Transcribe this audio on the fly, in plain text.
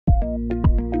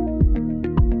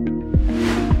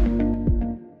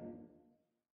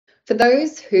For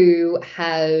those who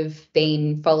have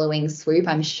been following SWOOP,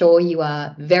 I'm sure you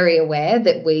are very aware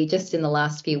that we just in the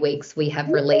last few weeks, we have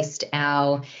released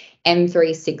our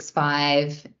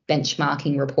M365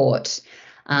 benchmarking report.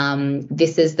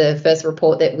 This is the first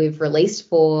report that we've released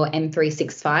for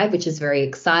M365, which is very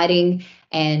exciting.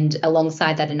 And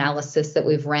alongside that analysis that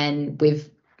we've ran, we've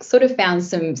sort of found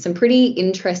some pretty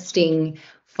interesting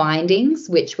findings,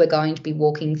 which we're going to be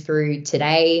walking through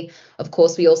today. Of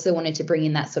course, we also wanted to bring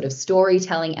in that sort of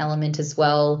storytelling element as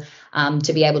well,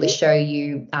 to be able to show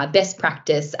you best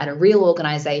practice at a real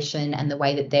organization and the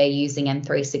way that they're using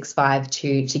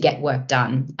M365 to get work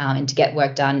done, and to get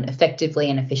work done effectively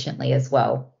and efficiently as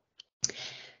well.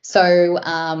 So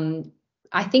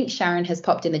I think Sharon has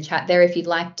popped in the chat there. If you'd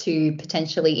like to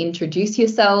potentially introduce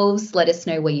yourselves, let us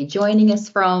know where you're joining us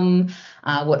from,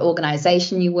 what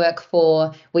organization you work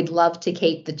for. We'd love to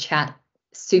keep the chat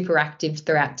super active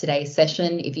throughout today's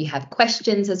session. If you have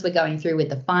questions as we're going through with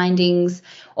the findings,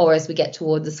 or as we get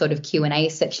toward the sort of Q&A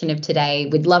section of today,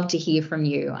 we'd love to hear from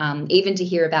you, even to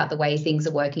hear about the way things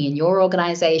are working in your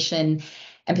organization,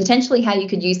 and potentially how you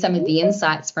could use some of the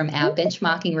insights from our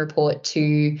benchmarking report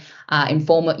to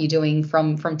inform what you're doing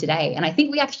from today. And I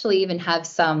think we actually even have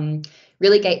some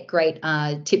really great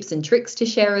tips and tricks to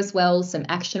share as well, some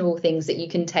actionable things that you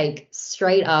can take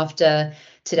straight after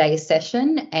today's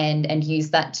session and use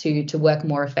that to work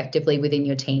more effectively within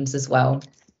your teams as well.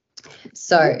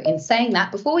 So in saying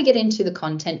that, before we get into the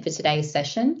content for today's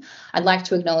session, I'd like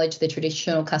to acknowledge the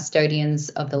traditional custodians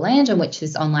of the land on which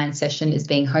this online session is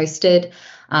being hosted.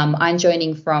 I'm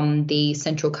joining from the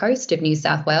Central Coast of New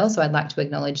South Wales, so I'd like to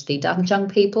acknowledge the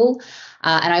Dambjung people.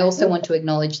 And I also want to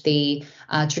acknowledge the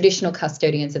traditional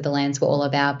custodians of the lands where all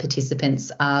of our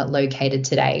participants are located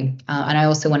today. And I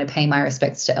also want to pay my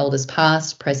respects to elders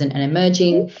past, present and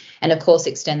emerging, and of course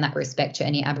extend that respect to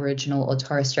any Aboriginal or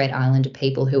Torres Strait Islander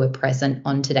people who are present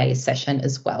on today's session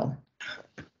as well.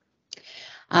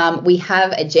 We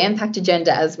have a jam-packed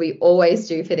agenda, as we always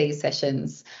do for these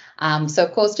sessions. So,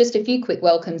 of course, just a few quick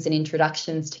welcomes and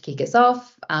introductions to kick us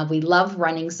off. We love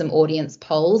running some audience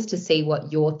polls to see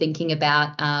what you're thinking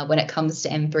about when it comes to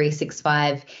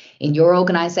M365 in your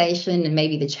organisation and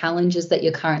maybe the challenges that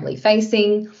you're currently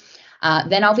facing.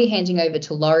 Then I'll be handing over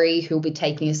to Laurie, who will be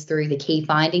taking us through the key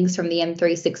findings from the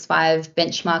M365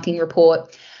 benchmarking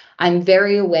report. I'm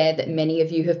very aware that many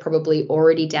of you have probably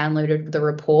already downloaded the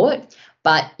report,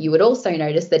 but you would also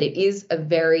notice that it is a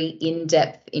very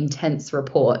in-depth, intense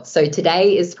report. So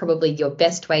today is probably your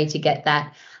best way to get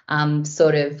that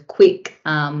sort of quick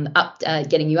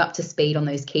getting you up to speed on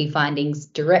those key findings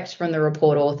direct from the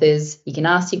report authors. You can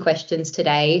ask your questions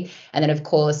today, and then of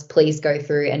course, please go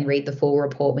through and read the full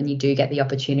report when you do get the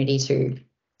opportunity to.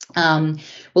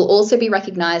 We'll also be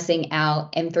recognising our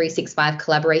M365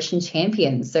 collaboration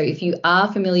champions. So if you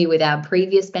are familiar with our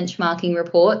previous benchmarking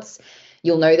reports,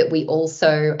 you'll know that we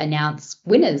also announce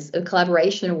winners of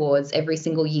collaboration awards every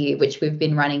single year, which we've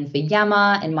been running for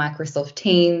Yammer and Microsoft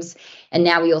Teams. And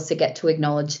now we also get to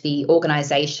acknowledge the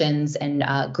organisations and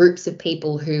groups of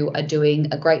people who are doing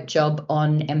a great job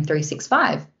on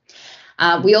M365.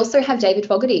 We also have David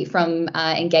Fogarty from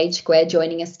Engage Squared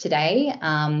joining us today.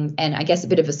 And I guess a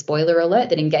bit of a spoiler alert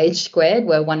that Engage Squared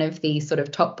were one of the sort of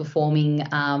top performing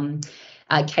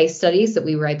case studies that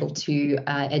we were able to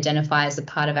identify as a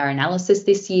part of our analysis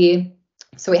this year.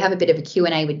 So we have a bit of a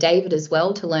Q&A with David as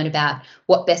well to learn about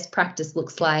what best practice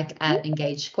looks like at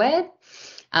Engage Squared.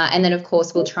 And then, of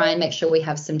course, we'll try and make sure we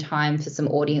have some time for some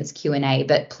audience Q&A.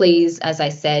 But please, as I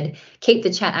said, keep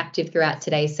the chat active throughout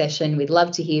today's session. We'd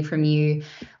love to hear from you.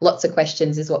 Lots of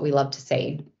questions is what we love to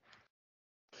see.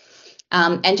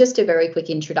 And just a very quick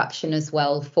introduction as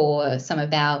well for some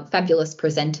of our fabulous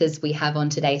presenters we have on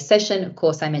today's session. Of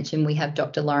course, I mentioned we have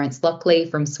Dr. Lawrence Lockley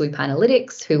from SWOOP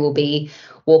Analytics, who will be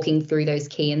walking through those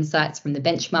key insights from the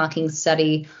benchmarking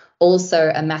study.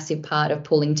 Also a massive part of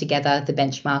pulling together the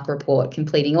benchmark report,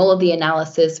 completing all of the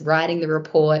analysis, writing the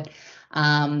report.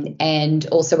 And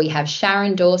also we have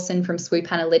Sharon Dawson from SWOOP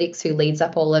Analytics, who leads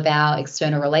up all of our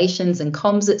external relations and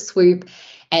comms at SWOOP.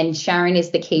 And Sharon is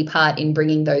the key part in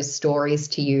bringing those stories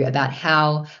to you about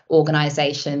how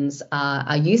organisations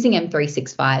are using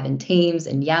M365 and Teams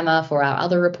and Yammer for our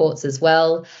other reports as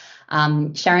well.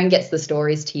 Sharon gets the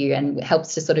stories to you and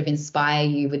helps to sort of inspire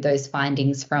you with those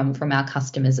findings from our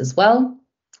customers as well.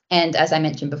 And as I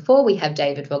mentioned before, we have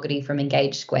David Fogarty from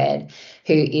Engage Squared,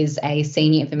 who is a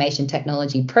Senior Information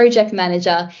Technology Project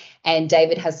Manager. And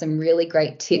David has some really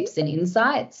great tips and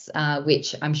insights,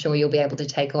 which I'm sure you'll be able to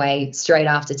take away straight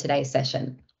after today's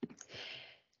session.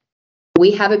 we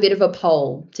have a bit of a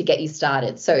poll to get you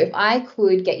started. So if I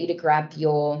could get you to grab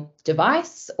your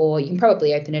device, or you can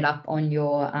probably open it up on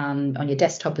your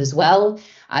desktop as well.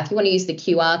 If you want to use the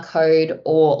QR code,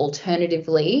 or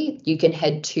alternatively, you can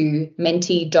head to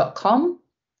menti.com,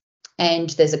 and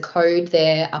there's a code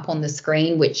there up on the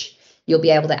screen, which you'll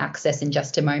be able to access in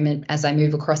just a moment as I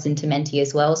move across into Menti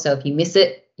as well. So if you miss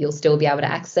it, you'll still be able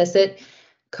to access it.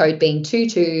 Code being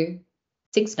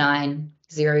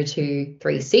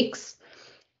 22690236.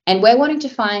 And we're wanting to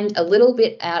find a little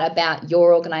bit out about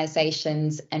your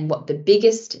organizations and what the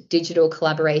biggest digital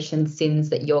collaboration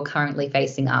sins that you're currently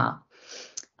facing are.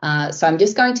 So I'm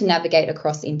just going to navigate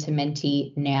across into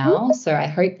Menti now. So I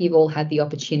hope you've all had the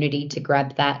opportunity to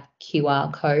grab that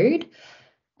QR code.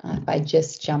 If I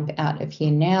just jump out of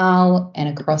here now and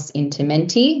across into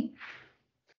Menti.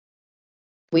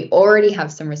 We already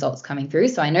have some results coming through,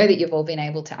 so I know that you've all been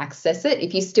able to access it.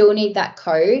 If you still need that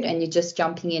code and you're just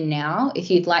jumping in now,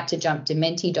 if you'd like to jump to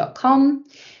menti.com,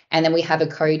 and then we have a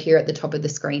code here at the top of the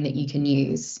screen that you can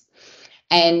use.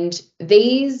 And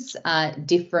these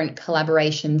different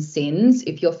collaboration sins,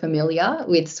 if you're familiar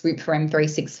with SWOOP for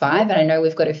M365, and I know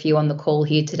we've got a few on the call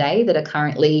here today that are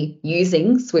currently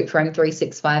using SWOOP for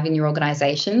M365 in your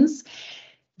organizations,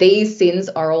 these sins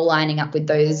are all lining up with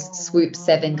those SWOOP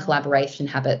 7 collaboration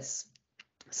habits.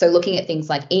 So looking at things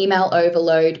like email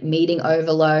overload, meeting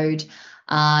overload,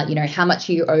 how much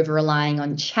are you over-relying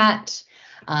on chat?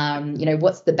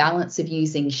 What's the balance of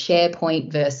using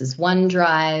SharePoint versus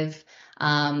OneDrive?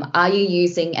 Are you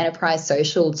using enterprise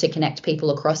social to connect people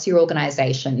across your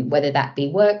organization, whether that be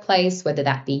workplace, whether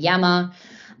that be Yammer?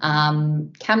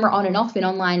 Camera on and off in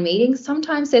online meetings.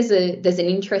 Sometimes there's an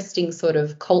interesting sort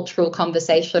of cultural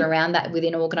conversation around that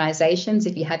within organizations,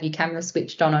 if you have your camera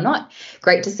switched on or not.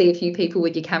 Great to see a few people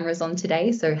with your cameras on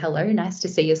today. So hello, nice to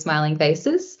see your smiling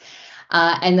faces.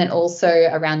 And then also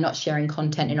around not sharing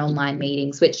content in online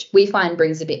meetings, which we find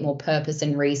brings a bit more purpose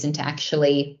and reason to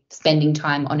actually spending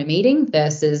time on a meeting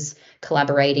versus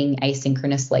collaborating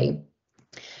asynchronously.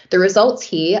 The results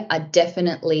here are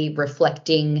definitely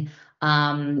reflecting,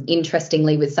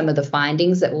 interestingly, with some of the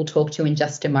findings that we'll talk to in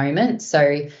just a moment.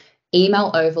 So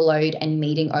email overload and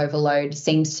meeting overload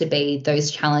seems to be those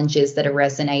challenges that are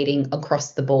resonating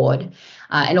across the board.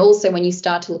 And also when you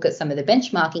start to look at some of the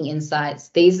benchmarking insights,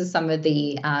 these are some of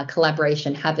the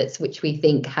collaboration habits which we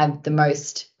think have the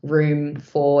most room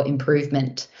for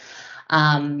improvement.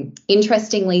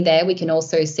 Interestingly there, we can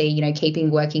also see,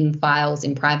 keeping working files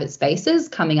in private spaces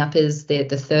coming up as the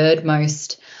third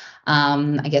most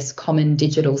common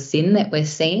digital sin that we're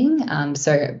seeing.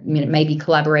 So maybe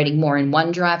collaborating more in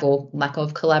OneDrive, or lack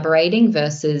of collaborating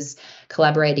versus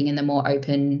collaborating in the more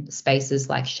open spaces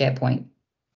like SharePoint.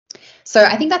 So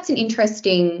I think that's an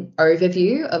interesting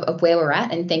overview of where we're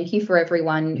at, and thank you for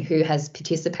everyone who has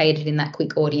participated in that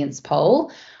quick audience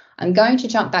poll. I'm going to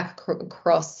jump back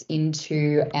across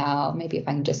into maybe if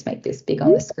I can just make this big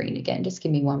on the screen again, just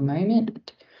give me one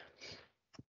moment.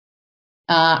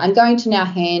 I'm going to now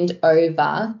hand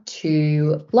over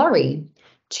to Laurie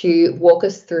to walk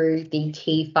us through the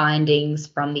key findings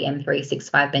from the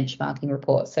M365 benchmarking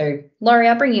report. So Laurie,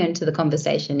 I'll bring you into the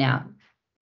conversation now.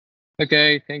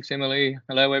 Okay, thanks, Emily.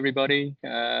 Hello, everybody.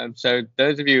 So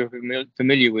those of you who are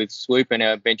familiar with SWOOP and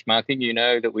our benchmarking, you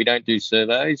know that we don't do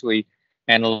surveys. We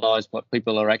analyse what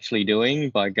people are actually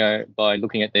doing by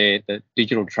looking at the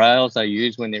digital trails they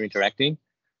use when they're interacting.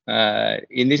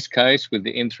 In this case, with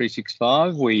the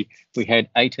M365, we had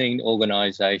 18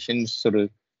 organisations, sort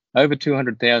of over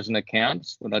 200,000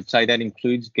 accounts. But I'd say that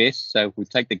includes guests. So if we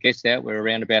take the guests out, we're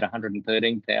around about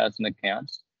 113,000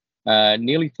 accounts.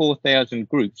 Nearly 4,000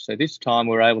 groups. So this time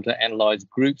we're able to analyse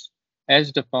groups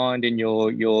as defined in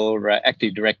your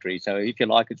Active Directory. So if you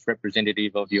like, it's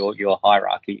representative of your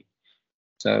hierarchy.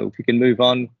 So if you can move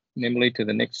on, Emily, to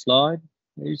the next slide,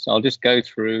 please. I'll just go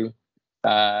through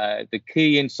the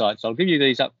key insights. I'll give you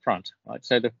these up front. Right?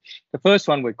 So the first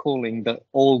one we're calling the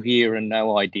all gear and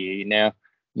no idea. Now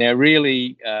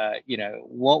really,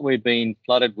 what we've been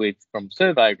flooded with from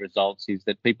survey results is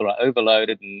that people are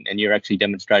overloaded, and you're actually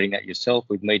demonstrating that yourself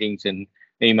with meetings and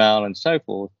email and so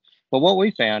forth. But what we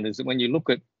found is that when you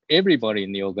look at everybody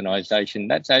in the organisation,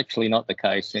 that's actually not the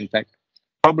case. In fact,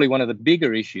 probably one of the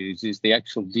bigger issues is the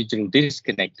actual digital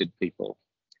disconnected people.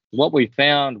 What we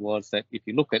found was that if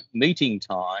you look at meeting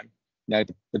time, the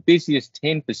busiest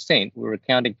 10% were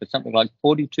accounting for something like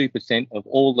 42% of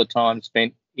all the time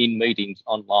spent in meetings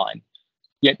online.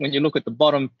 Yet when you look at the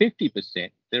bottom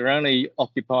 50%, they're only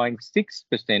occupying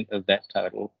 6% of that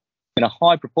total. And a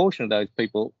high proportion of those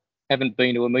people haven't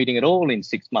been to a meeting at all in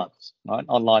 6 months, right?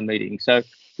 Online meetings. So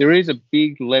there is a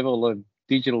big level of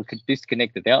digital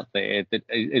disconnected out there that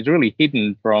is really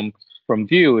hidden from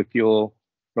view if you're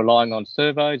relying on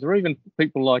surveys, or even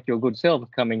people like your good self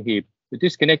coming here. They're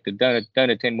disconnected, don't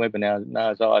attend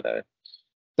webinars either.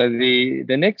 So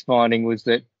the next finding was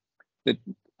that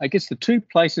I guess the two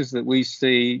places that we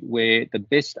see where the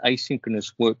best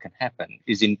asynchronous work can happen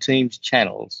is in Teams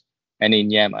channels and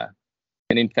in Yammer.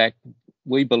 And in fact,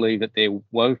 we believe that they're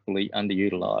woefully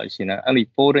underutilized. Only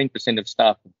 14% of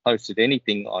staff have posted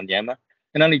anything on Yammer,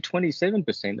 and only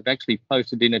 27% have actually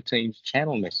posted in a Teams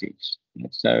channel message.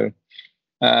 So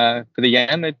for the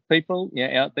Yammer people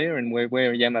out there, and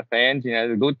we're Yammer fans,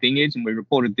 the good thing is, and we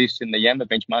reported this in the Yammer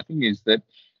benchmarking, is that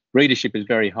readership is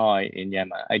very high in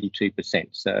Yammer, 82%.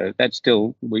 So that's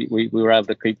still, we were able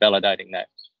to keep validating that.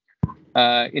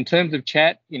 In terms of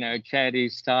chat, chat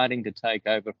is starting to take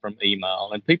over from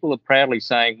email, and people are proudly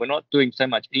saying we're not doing so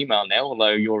much email now, although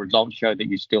your results show that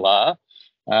you still are.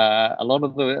 A lot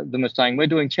of them are saying we're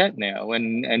doing chat now,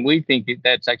 and we think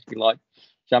that's actually like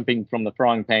jumping from the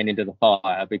frying pan into the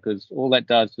fire, because all that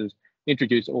does is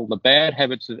introduce all the bad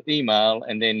habits of email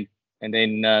and then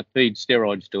feed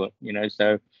steroids to it.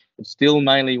 So it's still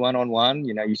mainly one-on-one.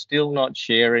 You're still not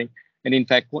sharing. And in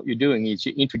fact, what you're doing is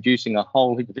you're introducing a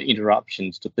whole heap of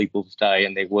interruptions to people's day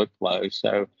and their workflow.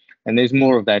 So, and there's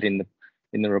more of that in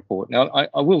the report. Now,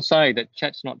 I will say that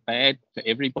chat's not bad for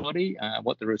everybody.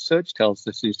 What the research tells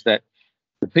us is that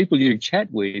the people you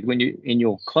chat with, when you in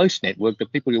your close network, the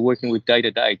people you're working with day to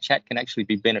day, chat can actually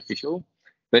be beneficial.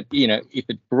 But if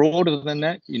it's broader than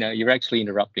that, you're actually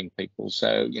interrupting people.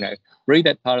 So read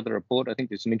that part of the report. I think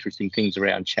there's some interesting things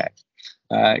around chat.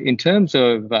 In terms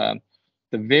of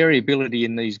the variability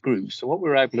in these groups. So what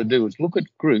we're able to do is look at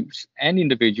groups and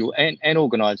individual and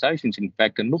organizations, in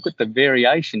fact, and look at the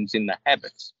variations in the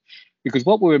habits. Because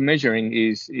what we're measuring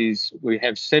is we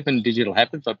have 7 digital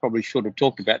habits. I probably should have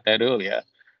talked about that earlier,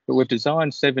 but we've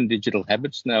designed 7 digital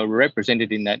habits now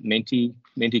represented in that Menti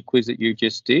quiz that you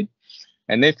just did.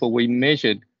 And therefore we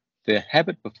measured the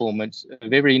habit performance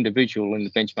of every individual in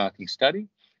the benchmarking study,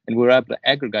 and we're able to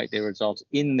aggregate their results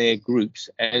in their groups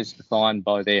as defined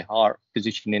by their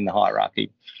position in the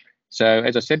hierarchy. So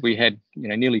as I said, we had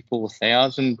nearly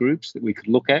 4,000 groups that we could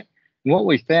look at. And what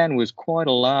we found was quite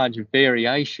a large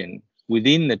variation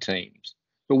within the teams.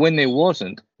 But when there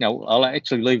wasn't, now I'll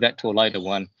actually leave that to a later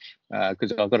one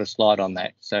because I've got a slide on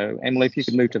that. So Emily, if you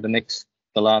could move to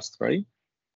the last 3.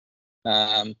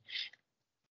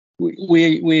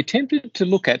 We attempted to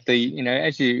look at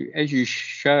as you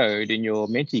showed in your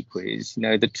Menti quiz,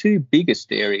 the 2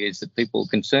 biggest areas that people were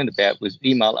concerned about was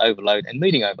email overload and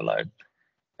meeting overload.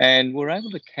 And we're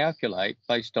able to calculate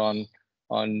based on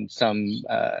some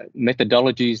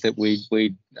methodologies that we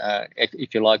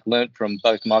if you like, learned from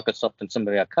both Microsoft and some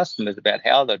of our customers about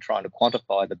how they're trying to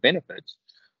quantify the benefits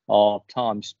of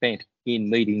time spent in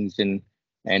meetings and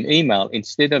email,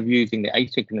 instead of using the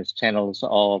asynchronous channels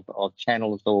of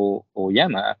channels or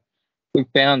Yammer. We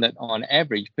found that on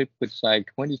average, people could save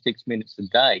 26 minutes a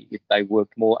day if they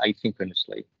worked more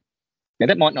asynchronously. Now,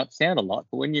 that might not sound a lot,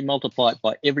 but when you multiply it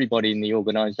by everybody in the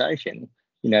organization,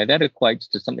 that equates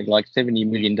to something like $70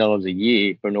 million a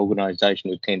year for an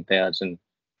organization with 10,000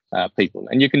 people.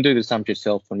 And you can do the sum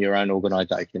yourself on your own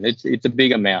organization. It's a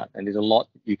big amount, and there's a lot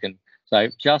that you can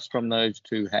save just from those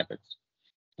 2 habits.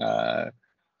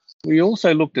 We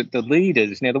also looked at the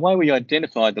leaders. Now, the way we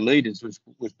identified the leaders was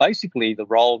basically the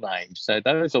role names. So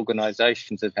those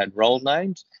organisations that had role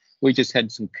names, we just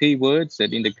had some keywords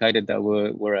that indicated they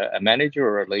were a manager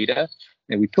or a leader.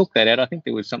 And we took that out. I think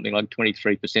there was something like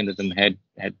 23% of them had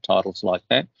titles like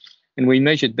that. And we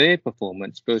measured their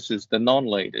performance versus the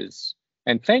non-leaders.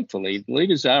 And thankfully,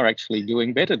 leaders are actually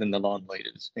doing better than the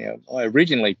non-leaders. I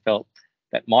originally felt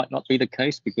that might not be the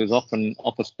case because often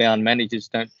office-bound managers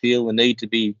don't feel the need to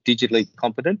be digitally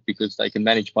competent because they can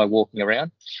manage by walking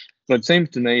around. But it seems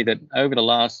to me that over the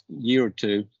last year or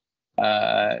 2,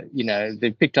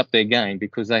 they've picked up their game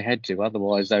because they had to.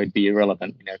 Otherwise, they would be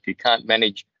irrelevant. If you can't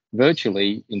manage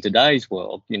virtually in today's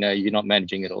world, you're not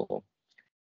managing at all.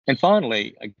 And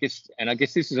finally, I guess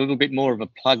this is a little bit more of a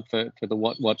plug for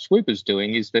what SWOOP is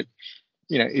doing, is that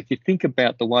if you think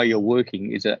about the way you're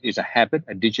working is a habit,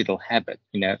 a digital habit,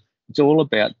 it's all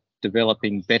about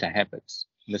developing better habits.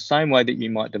 In the same way that you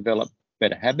might develop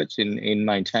better habits in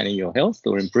maintaining your health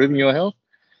or improving your health,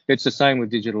 it's the same with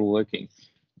digital working.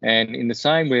 And in the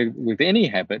same way with any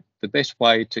habit, the best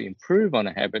way to improve on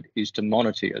a habit is to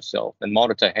monitor yourself and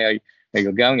monitor how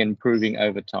you're going and improving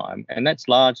over time. And that's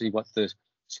largely what the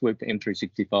SWOOP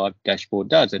M365 dashboard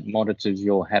does. It monitors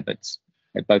your habits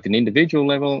at both an individual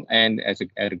level and at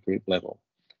a group level.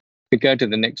 If we go to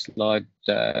the next slide,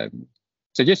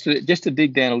 So just to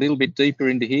dig down a little bit deeper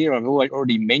into here, I've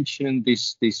already mentioned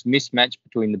this mismatch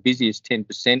between the busiest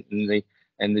 10%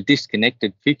 and the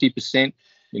disconnected 50%.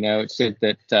 It said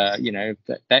that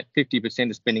that 50%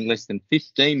 is spending less than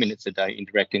 15 minutes a day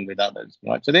interacting with others,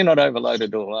 right? So they're not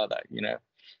overloaded, or are they?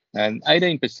 And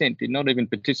 18% did not even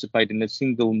participate in a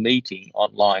single meeting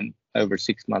online over a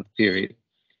 6-month period.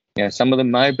 Some of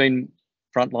them may have been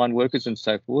frontline workers and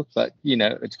so forth, but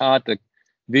it's hard to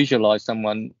visualize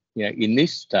someone in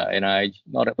this day and age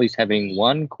not at least having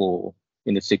one call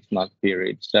in a 6-month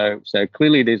period. So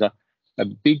clearly there's a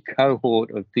big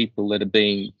cohort of people that are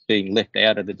being left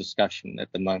out of the discussion at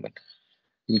the moment.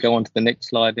 You can go on to the next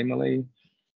slide, Emily.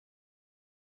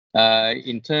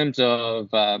 In terms of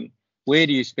where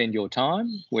do you spend your time?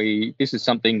 This is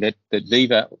something that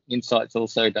Viva Insights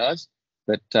also does,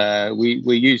 but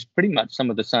we use pretty much some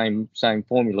of the same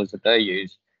formulas that they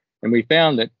use, and we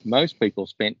found that most people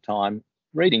spent time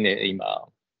reading their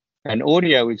email. And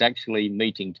audio is actually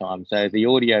meeting time. So the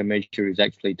audio measure is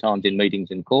actually times in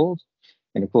meetings and calls.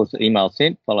 And of course, the email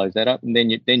sent follows that up. And then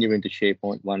you're into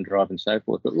SharePoint, OneDrive, and so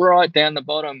forth. But right down the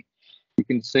bottom, you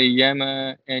can see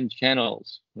Yammer and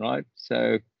channels, right?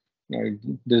 So,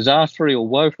 disastrously or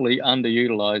woefully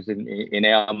underutilized in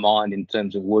our mind in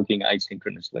terms of working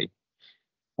asynchronously.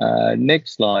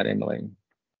 Next slide, Emily.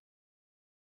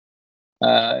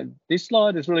 This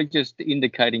slide is really just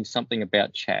indicating something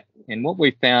about chat. And what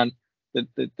we found, that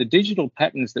the digital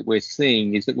patterns that we're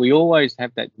seeing is that we always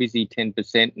have that busy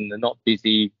 10% and the not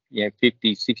busy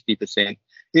 50, 60%.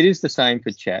 It is the same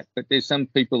for chat, but there's some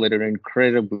people that are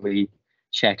incredibly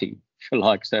chatty, if you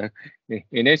like. So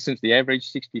in essence, the average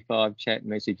 65 chat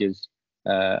messages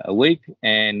a week.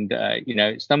 And,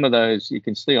 some of those you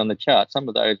can see on the chart, some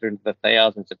of those are into the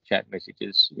thousands of chat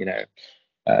messages,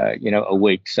 a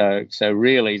week. So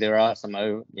really there are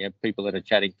some people that are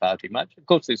chatting far too much. Of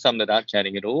course, there's some that aren't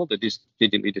chatting at all. They're just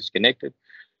digitally disconnected.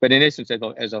 But in essence,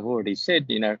 as I've already said,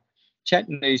 chat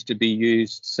needs to be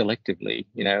used selectively,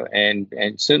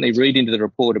 and certainly read into the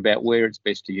report about where it's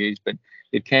best to use, but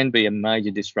it can be a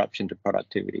major disruption to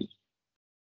productivity.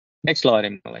 Next slide,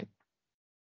 Emily.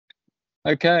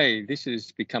 Okay, this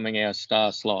is becoming our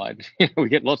star slide. We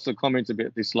get lots of comments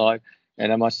about this slide.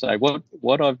 And I must say,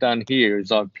 what I've done here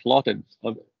is I've plotted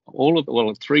all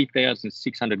of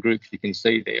 3,600 groups you can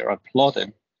see there. I've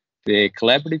plotted their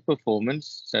collaborative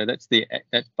performance. So that's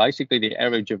basically the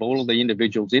average of all of the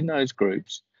individuals in those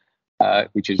groups,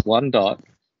 which is one dot,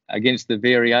 against the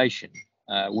variation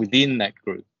within that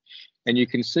group. And you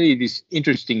can see this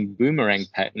interesting boomerang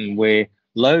pattern where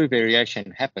low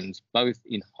variation happens both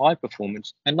in high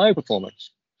performance and low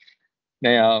performance.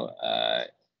 Now,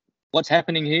 what's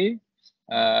happening here?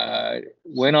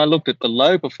 When I looked at the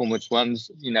low performance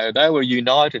ones, they were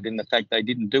united in the fact they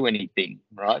didn't do anything,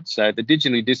 right? So the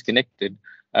digitally disconnected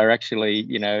are actually,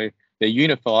 they're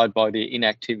unified by their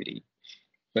inactivity.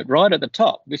 But right at the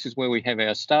top, this is where we have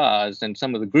our stars, and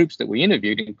some of the groups that we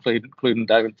interviewed, including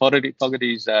David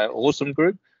Fogarty's awesome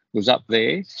group, was up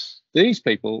there. These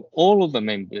people, all of the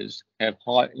members have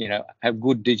have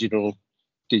good digital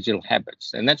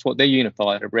habits, and that's what they're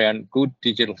unified around, good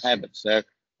digital habits. So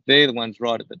they're the ones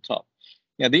right at the top.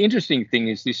 Now, the interesting thing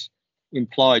is this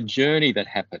implied journey that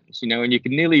happens, and you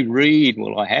can nearly read,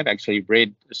 well, I have actually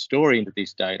read a story into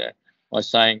this data by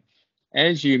saying,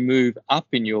 as you move up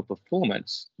in your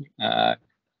performance,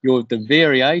 the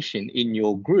variation in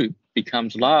your group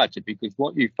becomes larger, because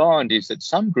what you find is that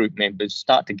some group members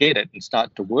start to get it and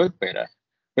start to work better,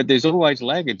 but there's always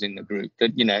laggards in the group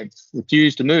that,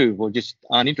 refuse to move or just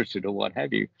aren't interested or what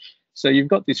have you. So you've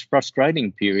got this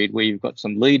frustrating period where you've got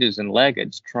some leaders and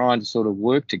laggards trying to sort of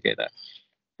work together.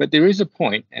 But there is a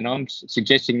point, and I'm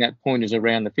suggesting that point is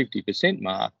around the 50%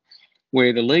 mark,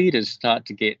 where the leaders start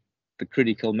to get the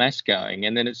critical mass going,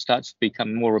 and then it starts to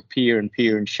become more a peer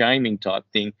and shaming type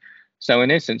thing. So in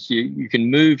essence, you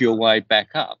can move your way back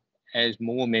up as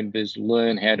more members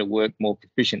learn how to work more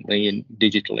proficiently and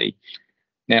digitally.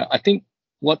 Now, I think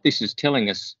what this is telling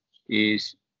us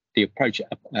is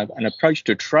an approach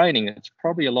to training that's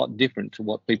probably a lot different to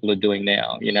what people are doing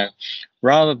now.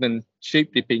 Rather than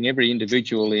sheep dipping every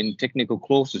individual in technical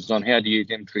courses on how to use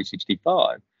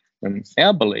M365,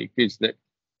 our belief is that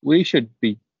we should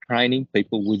be training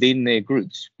people within their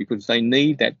groups, because they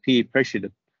need that peer pressure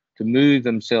to move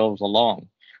themselves along.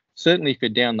 Certainly for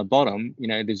down the bottom,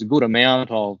 there's a good amount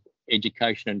of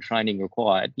education and training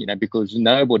required, because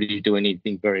nobody's doing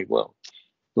anything very well.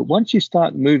 But once you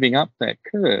start moving up that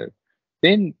curve,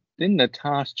 then the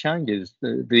task changes.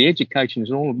 The education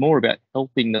is all more about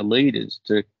helping the leaders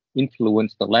to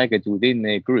influence the laggards within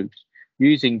their groups,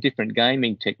 using different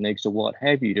gaming techniques or what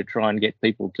have you to try and get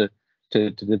people to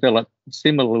to develop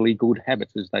similarly good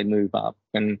habits as they move up.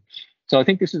 And so I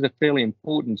think this is a fairly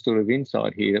important sort of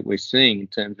insight here that we're seeing in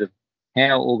terms of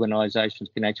how organisations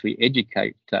can actually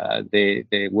educate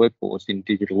their workforce in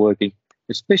digital working,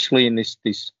 especially in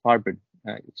this hybrid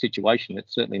situation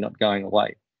that's certainly not going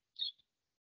away.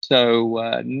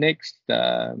 So next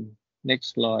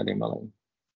slide, Emily.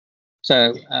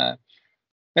 So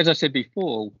as I said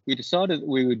before, we decided that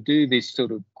we would do this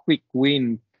sort of quick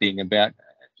win thing about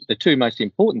the two most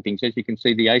important things. As you can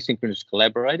see, the asynchronous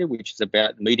collaborator, which is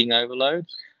about meeting overload,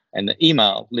 and the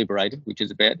email liberator, which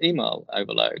is about email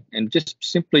overload. And just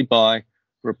simply by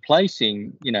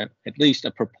replacing, at least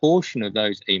a proportion of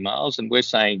those emails, and we're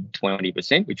saying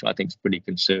 20%, which I think is pretty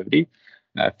conservative,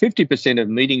 50% of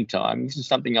meeting time. This is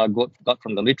something I got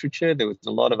from the literature. There was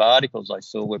a lot of articles I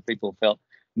saw where people felt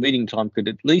meeting time could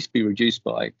at least be reduced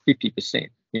by 50%.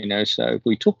 So if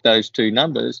we took those two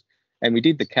numbers and we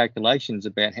did the calculations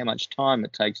about how much time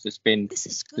it takes to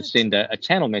send a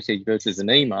channel message versus an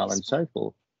email and so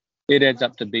forth, it adds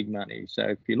up to big money. So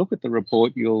if you look at the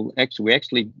report, we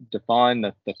actually define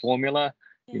the formula.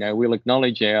 We'll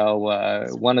acknowledge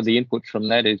our one of the inputs from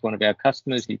that is one of our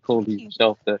customers. He called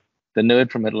himself the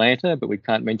nerd from Atlanta, but we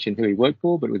can't mention who he worked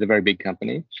for, but it was a very big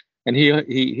company. And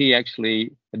he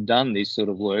actually had done this sort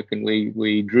of work, and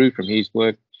we drew from his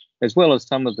work, as well as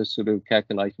some of the sort of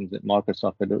calculations that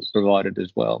Microsoft had provided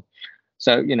as well.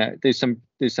 So, there's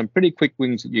some pretty quick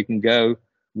wins that you can go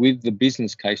with the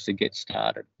business case to get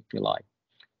started, if you like.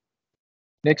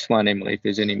 Next one, Emily, if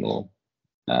there's any more.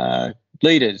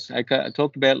 Leaders. Okay, I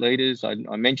talked about leaders. I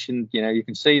mentioned, you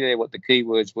can see there what the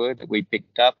keywords were that we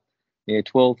picked up.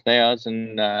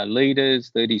 12,000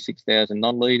 leaders, 36,000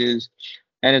 non-leaders.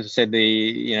 And as I said,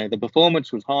 the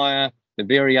performance was higher, the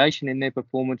variation in their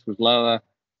performance was lower.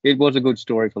 It was a good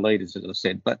story for leaders, as I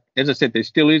said. But as I said, there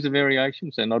still is a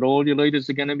variation, so not all your leaders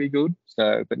are going to be good.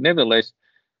 So, but nevertheless,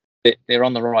 they're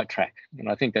on the right track, and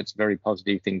I think that's a very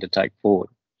positive thing to take forward.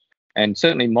 And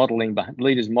certainly,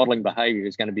 leaders modelling behaviour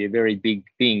is going to be a very big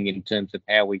thing in terms of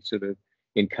how we sort of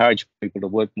encourage people to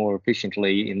work more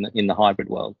efficiently in the hybrid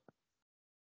world.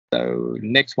 So,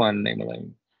 next one,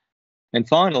 Emily. And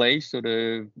finally, sort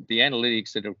of the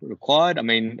analytics that are required. I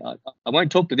mean, I won't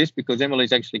talk to this because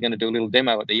Emily's actually going to do a little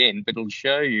demo at the end, but it'll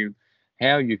show you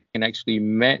how you can actually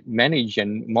manage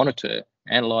and monitor,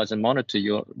 analyse and monitor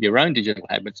your own digital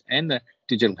habits and the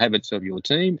digital habits of your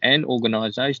team and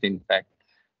organisation, in fact,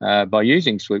 by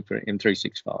using SWOOP for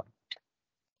M365.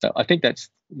 So I think is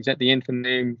that the end for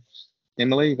me,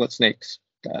 Emily? What's next?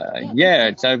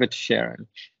 It's over to Sharon.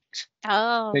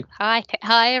 Oh,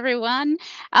 hi everyone.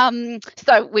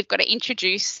 So we've got to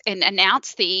introduce and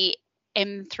announce the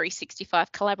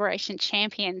M365 collaboration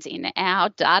champions in our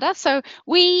data. So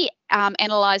we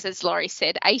analysed, as Laurie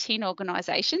said, 18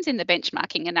 organisations in the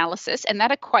benchmarking analysis, and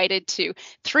that equated to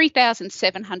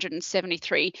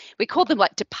 3,773. We call them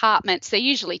like departments. They're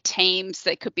usually teams.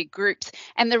 They could be groups.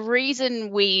 And the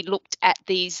reason we looked at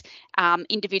these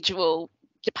individual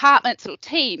departments or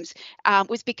teams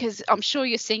was because I'm sure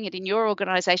you're seeing it in your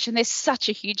organisation. There's such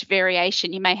a huge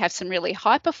variation. You may have some really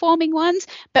high performing ones,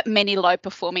 but many low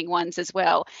performing ones as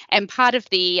well. And part of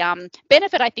the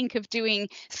benefit, I think, of doing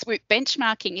SWOOP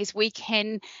benchmarking is we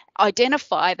can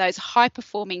identify those high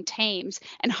performing teams,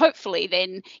 and hopefully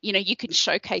then you can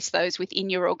showcase those within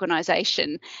your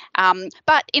organisation.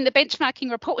 But in the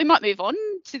benchmarking report, we might move on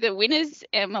to the winners,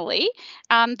 Emily.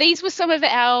 These were some of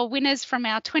our winners from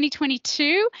our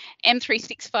 2022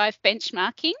 M365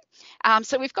 benchmarking.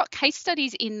 So we've got case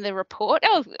studies in the report.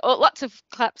 Oh, lots of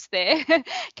claps there.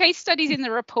 Case studies in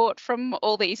the report from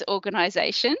all these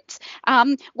organisations.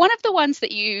 One of the ones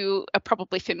that you are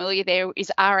probably familiar there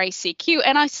is RACQ.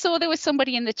 And I saw there was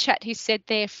somebody in the chat who said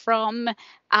they're from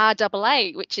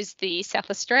RAA, which is the South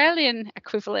Australian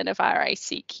equivalent of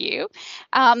RACQ.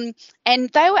 And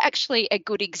they were actually a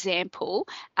good example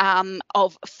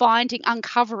of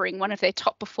uncovering one of their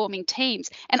top performing teams.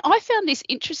 And I found this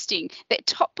interesting. Their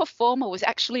top performer was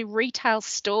actually retail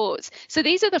stores. So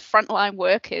these are the frontline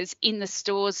workers in the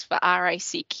stores for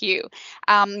RACQ.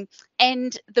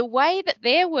 And the way that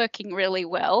they're working really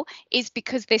well is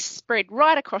because they're spread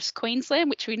right across Queensland,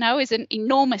 which we know is an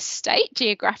enormous state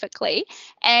geographically.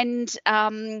 And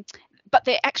but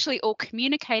they're actually all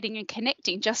communicating and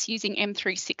connecting just using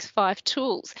M365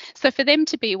 tools. So for them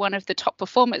to be one of the top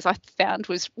performers, I found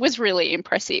was really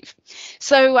impressive.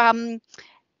 So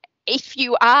if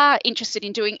you are interested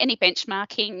in doing any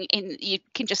benchmarking, you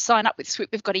can just sign up with SWOOP.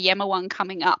 We've got a Yammer one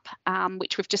coming up,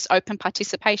 which we've just opened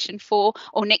participation for,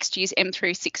 or next year's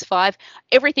M365.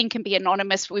 Everything can be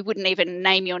anonymous. We wouldn't even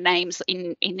name your names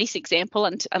in this example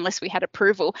unless we had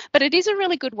approval. But it is a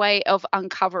really good way of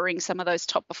uncovering some of those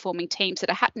top performing teams that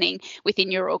are happening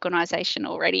within your organisation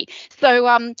already.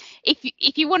 So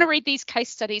if you want to read these case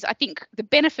studies, I think the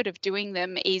benefit of doing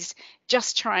them is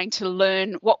just trying to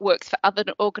learn what works for other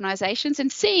organisations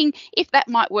and seeing if that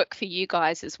might work for you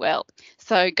guys as well.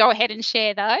 So go ahead and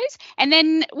share those. And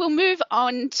then we'll move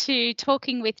on to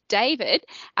talking with David.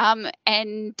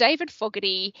 And David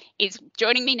Fogarty is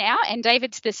joining me now. And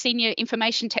David's the Senior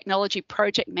Information Technology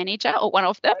Project Manager, or one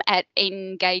of them, at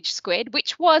Engage Squared,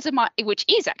 which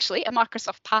is actually a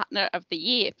Microsoft Partner of the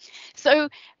Year. So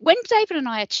when David and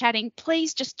I are chatting,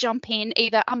 please just jump in,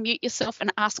 either unmute yourself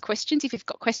and ask questions if you've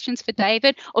got questions for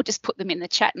David, or just put them in the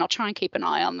chat, and I'll try and keep an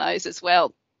eye on those as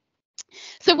well.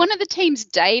 So one of the teams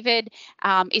David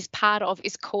is part of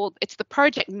it's the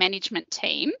project management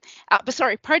team,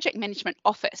 project management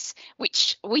office,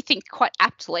 which we think quite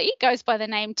aptly goes by the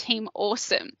name Team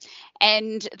Awesome.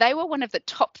 And they were one of the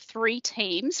top 3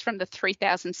 teams from the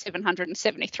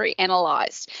 3,773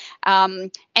 analysed.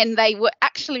 And they were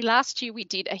actually, last year we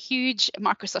did a huge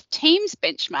Microsoft Teams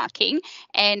benchmarking,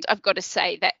 and I've got to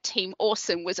say that Team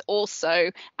Awesome was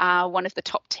also one of the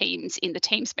top teams in the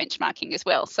Teams benchmarking as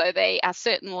well. So they are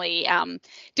certainly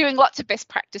doing lots of best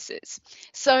practices.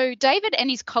 So David and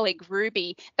his colleague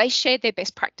Ruby, they shared their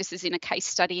best practices in a case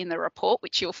study in the report,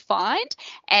 which you'll find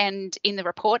and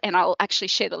I'll actually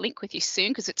share the link with you soon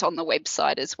because it's on the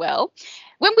website as well.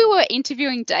 When we were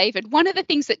interviewing David, one of the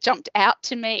things that jumped out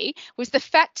to me was the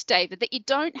fact, David, that you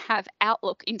don't have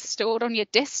Outlook installed on your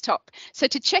desktop. So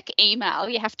to check email,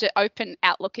 you have to open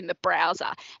Outlook in the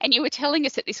browser. And you were telling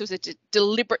us that this was a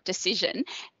deliberate decision.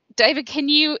 David, can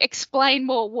you explain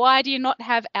more? Why do you not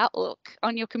have Outlook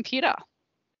on your computer?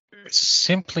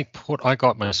 Simply put, I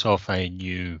got myself a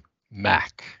new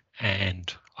Mac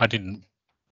and I didn't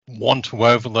want to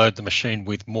overload the machine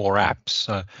with more apps.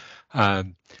 So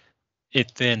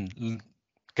it then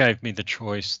gave me the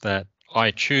choice that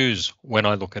I choose when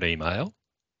I look at email,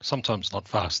 sometimes not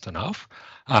fast enough,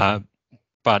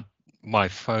 but my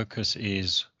focus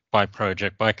is by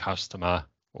project, by customer,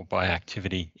 or by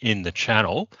activity in the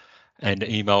channel, and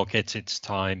email gets its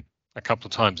time a couple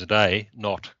of times a day,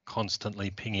 not constantly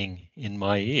pinging in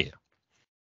my ear.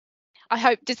 I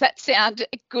hope, does that sound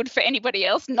good for anybody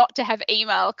else, not to have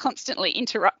email constantly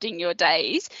interrupting your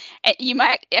days? You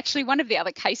might actually, one of the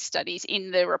other case studies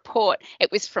in the report,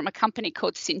 it was from a company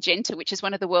called Syngenta, which is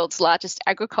one of the world's largest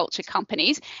agriculture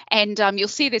companies. And you'll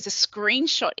see there's a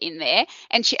screenshot in there,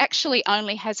 and she actually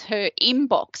only has her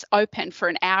inbox open for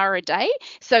an hour a day.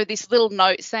 So this little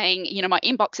note saying, you know, my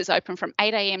inbox is open from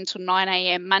 8 a.m. to 9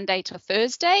 a.m. Monday to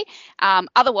Thursday.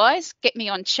 Otherwise, get me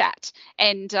on chat.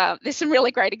 And there's some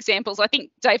really great examples. I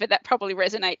think, David, that probably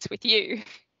resonates with you.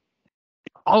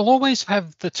 I'll always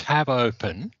have the tab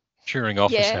open during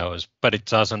office hours, but it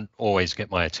doesn't always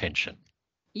get my attention.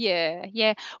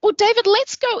 Yeah. Well, David,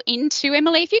 let's go into,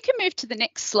 Emily, if you can move to the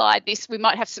next slide. We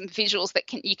might have some visuals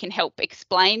that you can help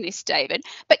explain this, David.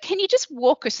 But can you just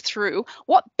walk us through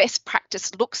what best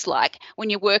practice looks like when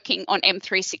you're working on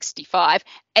M365?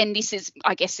 And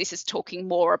I guess this is talking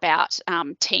more about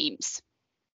teams.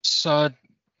 So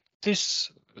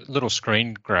this little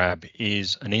screen grab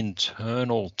is an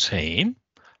internal team,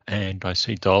 and I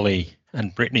see Dolly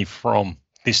and Brittany from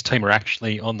this team are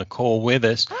actually on the call with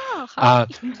us. Oh, hi.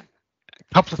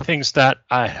 A couple of things that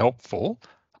are helpful,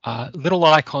 little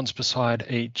icons beside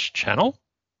each channel.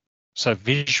 So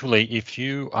visually, if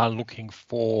you are looking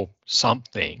for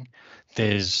something,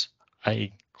 there's a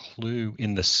clue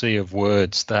in the sea of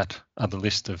words that are the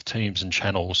list of teams and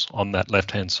channels on that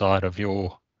left-hand side of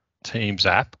your Teams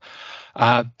app.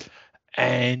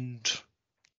 And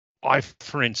I,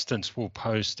 for instance, will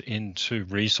post into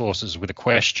resources with a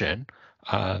question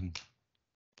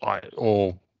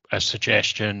or a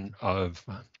suggestion of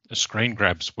screen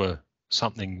grabs were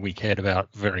something we cared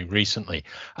about very recently.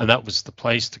 And that was the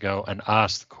place to go and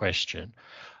ask the question.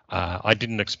 I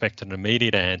didn't expect an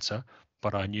immediate answer,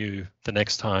 but I knew the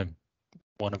next time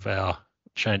one of our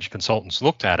change consultants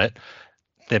looked at it,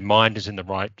 their mind is in the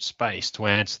right space to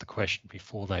answer the question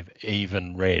before they've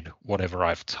even read whatever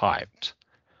I've typed.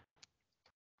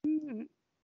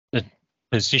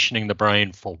 Positioning the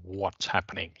brain for what's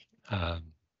happening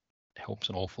helps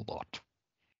an awful lot.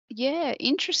 Yeah,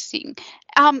 interesting.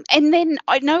 And then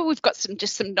I know we've got some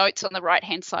notes on the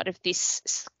right-hand side of this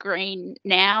screen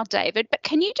now, David, but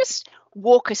can you just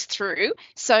walk us through.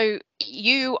 So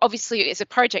you obviously, as a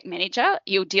project manager,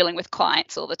 you're dealing with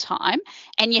clients all the time,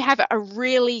 and you have a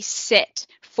really set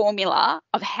formula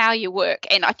of how you work.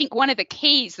 And I think one of the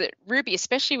keys that Ruby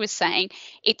especially was saying,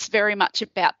 it's very much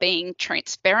about being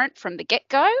transparent from the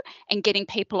get-go and getting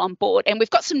people on board. And we've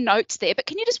got some notes there, but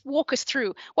can you just walk us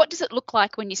through what does it look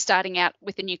like when you're starting out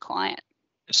with a new client?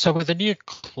 So with a new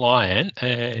client,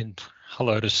 and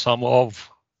hello to some of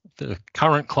the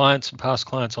current clients and past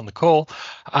clients on the call,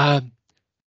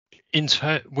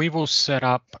 we will set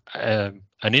up an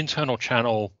internal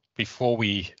channel before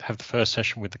we have the first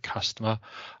session with the customer.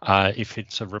 If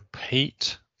it's a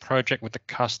repeat project with the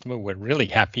customer, we're really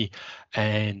happy,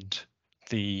 and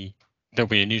there'll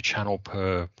be a new channel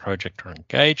per project or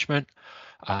engagement.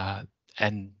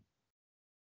 And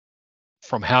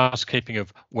from housekeeping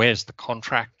of where's the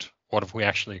contract, what have we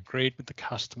actually agreed with the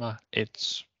customer,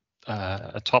 it's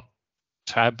a top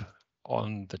tab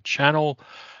on the channel,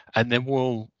 and then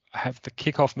we'll have the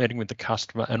kickoff meeting with the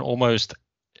customer. And almost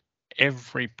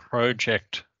every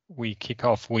project we kick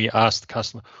off, we ask the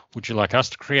customer, would you like us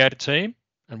to create a team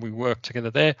and we work together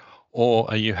there, or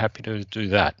are you happy to do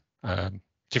that?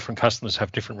 Different customers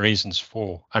have different reasons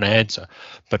for an answer,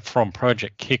 but from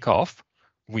project kickoff,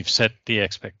 we've set the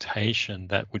expectation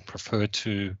that we'd prefer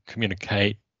to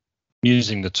communicate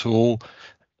using the tool,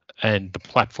 and the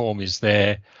platform is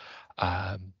there.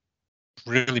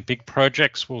 Really big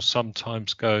projects will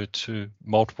sometimes go to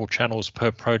multiple channels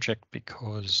per project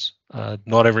because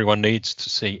not everyone needs to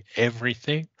see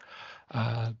everything,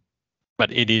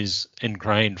 but it is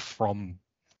ingrained from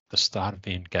the start of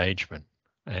the engagement.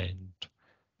 And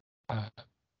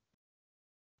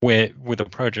where with a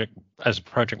project, as a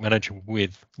project manager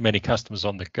with many customers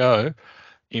on the go,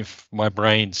 if my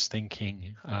brain's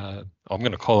thinking, I'm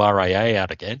going to call RAA out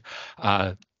again,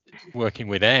 working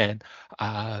with Anne,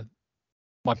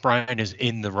 my brain is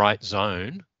in the right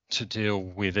zone to deal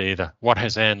with either what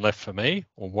has Anne left for me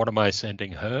or what am I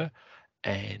sending her,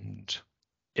 and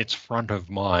it's front of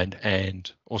mind,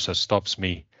 and also stops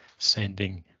me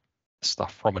sending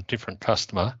stuff from a different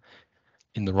customer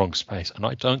in the wrong space. And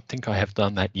I don't think I have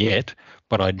done that yet,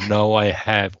 but I know I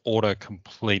have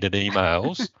auto-completed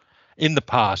emails in the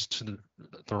past to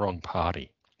the wrong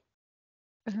party.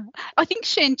 I think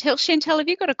Chantel, have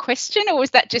you got a question, or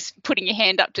was that just putting your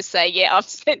hand up to say, yeah, I've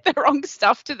sent the wrong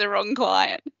stuff to the wrong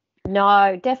client?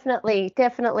 No, definitely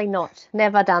not.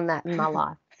 Never done that in my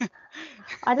life.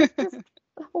 I just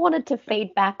wanted to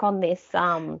feed back on this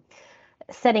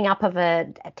setting up of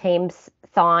a Teams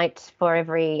site for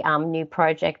every new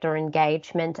project or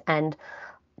engagement, and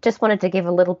just wanted to give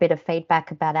a little bit of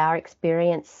feedback about our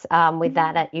experience with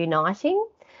that at Uniting.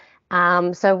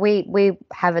 So we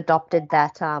have adopted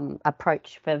that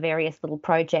approach for various little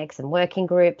projects and working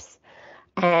groups,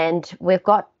 and we've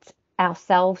got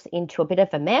ourselves into a bit of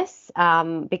a mess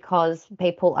because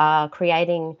people are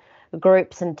creating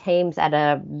groups and teams at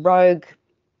a rogue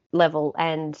level,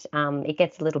 and it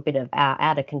gets a little bit of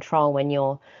out of control when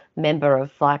you're a member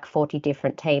of like 40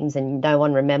 different teams and no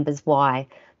one remembers why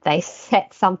they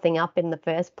set something up in the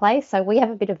first place. So we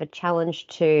have a bit of a challenge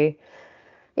to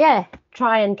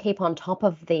try and keep on top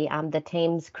of the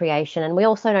team's creation, and we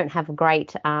also don't have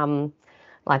great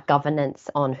like governance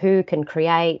on who can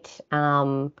create,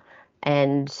 and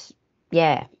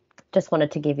just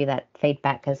wanted to give you that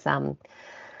feedback, as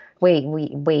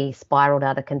we spiraled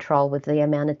out of control with the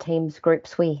amount of teams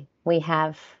groups we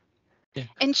have. Yeah.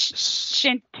 And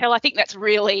Chantel, I think that's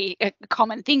really a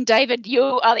common thing. David, you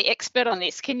are the expert on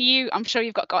this. I'm sure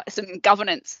you've got some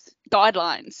governance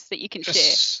guidelines that you can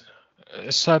share.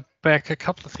 So, Beck, a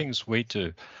couple of things we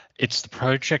do. It's the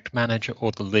project manager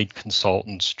or the lead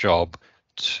consultant's job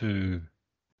to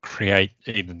create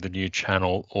either the new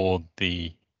channel or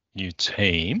the new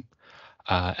team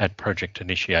at project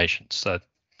initiation. So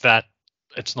that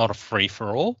it's not a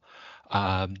free-for-all.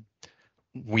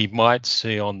 We might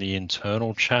see on the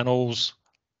internal channels,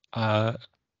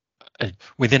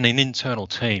 within an internal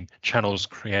team, channels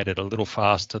created a little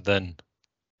faster than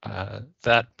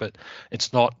that, but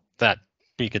it's not that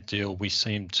big a deal. We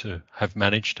seem to have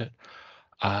managed it.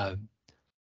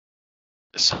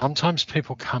 Sometimes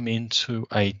people come into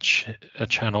a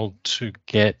channel to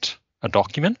get a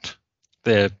document.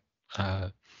 They're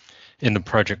in the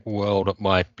project world, it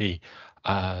might be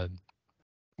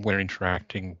we're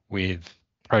interacting with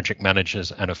project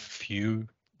managers and a few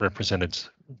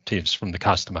representatives from the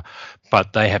customer,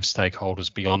 but they have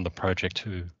stakeholders beyond the project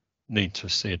who need to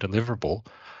see a deliverable.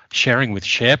 Sharing with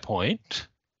SharePoint,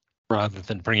 rather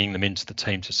than bringing them into the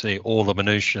team to see all the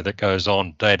minutiae that goes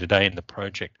on day to day in the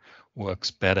project,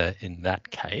 works better in that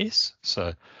case.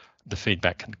 So the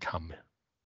feedback can come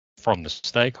from the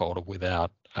stakeholder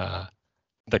without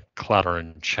the clutter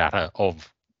and chatter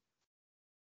of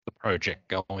the project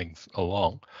going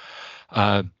along.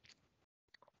 On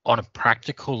a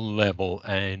practical level,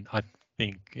 and I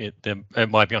think it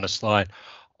might be on a slide,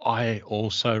 I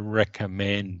also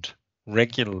recommend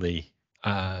regularly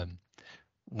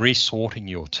resorting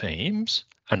your teams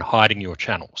and hiding your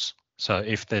channels. So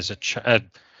if there's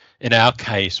in our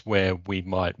case where we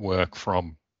might work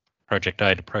from project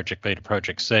A to project B to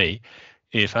project C,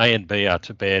 if A and B are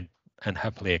to bed and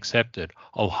happily accepted,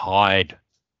 I'll hide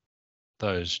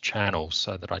those channels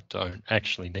so that I don't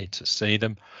actually need to see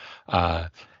them.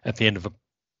 At the end of a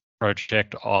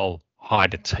project, I'll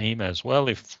hide a team as well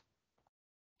if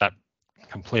that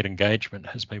complete engagement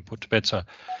has been put to bed. So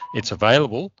it's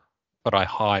available, but I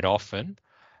hide often.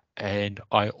 And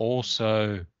I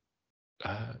also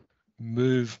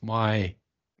move my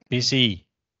busy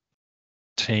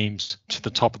teams to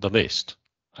the top of the list.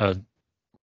 And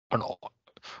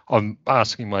I'm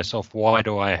asking myself, why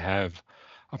do I have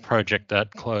a project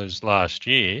that closed last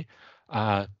year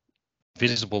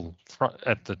visible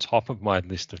at the top of my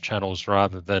list of channels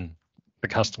rather than the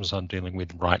customers I'm dealing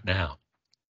with right now?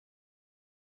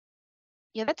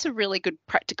 Yeah, that's a really good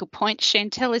practical point,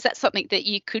 Chantel. Is that something that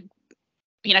you could,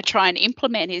 try and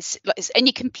implement? And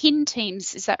you can pin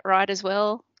teams, is that right as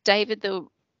well, David? The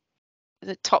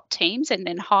top teams, and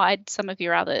then hide some of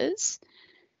your others.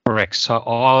 Correct. So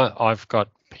I've got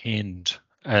pinned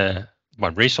my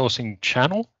resourcing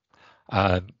channel,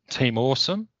 Team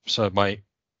Awesome. So my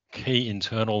key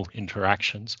internal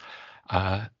interactions,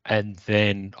 and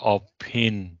then I'll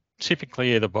pin,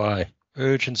 typically either by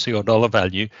urgency or dollar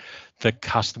value, the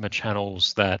customer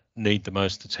channels that need the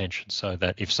most attention, so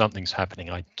that if something's happening,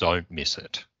 I don't miss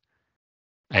it.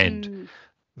 And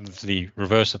the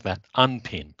reverse of that,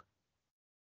 unpin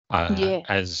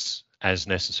as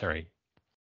necessary.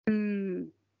 Yeah.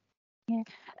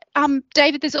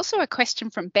 David, there's also a question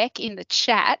from Beck in the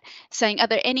chat saying, are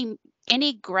there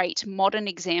any great modern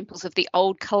examples of the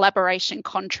old collaboration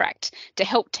contract to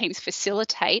help teams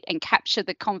facilitate and capture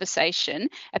the conversation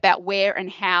about where and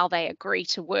how they agree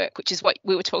to work, which is what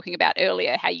we were talking about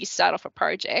earlier, how you start off a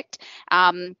project.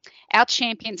 Our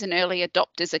champions and early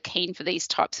adopters are keen for these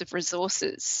types of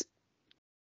resources.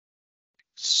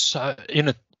 So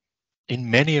in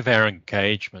many of our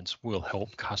engagements, we'll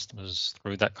help customers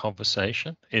through that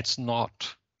conversation. It's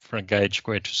not for Engage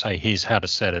Square to say, here's how to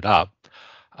set it up.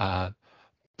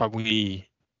 But I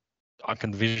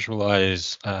can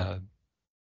visualize a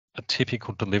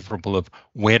typical deliverable of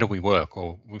where do we work,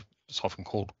 or it's often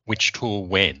called which tool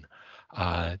when,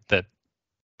 that the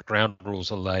ground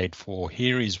rules are laid for.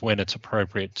 Here is when it's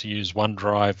appropriate to use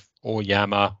OneDrive or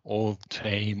Yammer or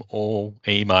Team or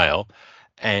email,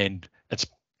 and it's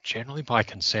generally by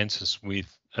consensus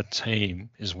with a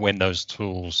team is when those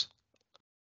tools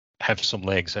have some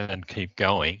legs and keep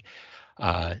going.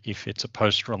 If it's a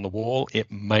poster on the wall,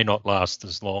 it may not last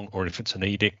as long, or if it's an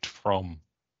edict from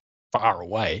far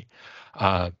away.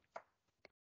 But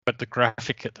the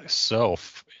graphic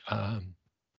itself,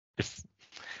 if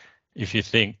you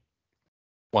think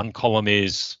one column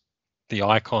is the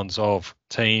icons of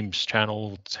Teams,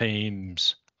 channel,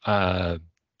 Teams,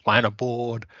 planner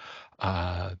board,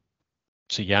 to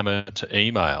Yammer, to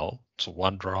email, to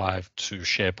OneDrive, to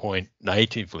SharePoint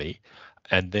natively,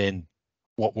 and then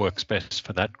what works best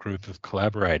for that group of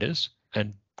collaborators,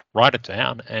 and write it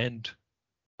down and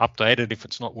update it if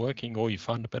it's not working or you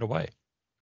find a better way.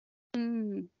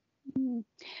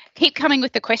 Keep coming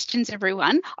with the questions,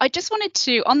 everyone. I just wanted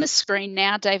to, on the screen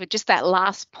now, David, just that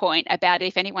last point about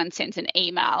if anyone sends an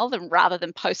email, then rather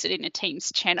than post it in a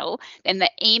Teams channel, then the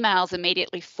email's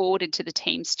immediately forwarded to the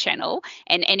Teams channel,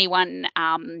 and anyone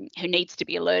who needs to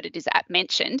be alerted is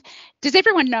mentioned. Does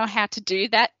everyone know how to do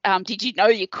that? Did you know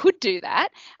you could do that?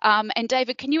 And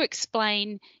David, can you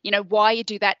explain, why you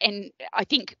do that? And I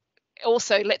think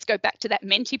also, let's go back to that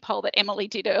Menti poll that Emily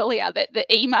did earlier, that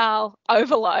the email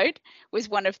overload was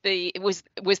one of the was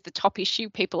the top issue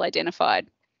people identified,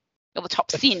 or the top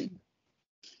sin.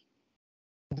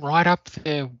 Right up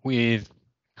there with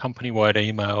company-wide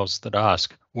emails that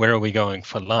ask, where are we going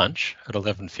for lunch at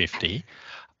 11:50?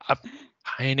 A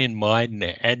pain in my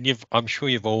neck. And I'm sure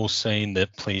you've all seen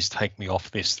that please take me off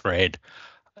this thread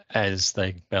as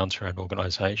they bounce around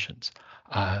organizations.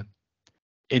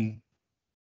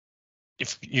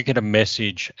 If you get a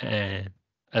message, and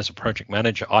as a project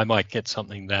manager, I might get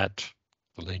something that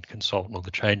the lead consultant or the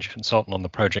change consultant on the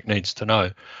project needs to know.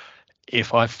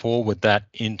 If I forward that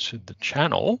into the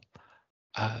channel,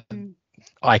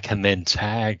 I can then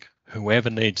tag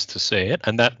whoever needs to see it,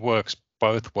 and that works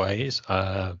both ways.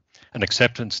 An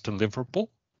acceptance deliverable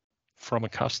from a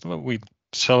customer, we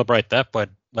celebrate that by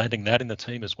landing that in the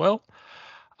team as well.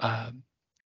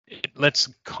 It lets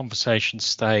conversations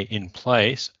stay in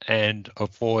place and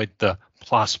avoid the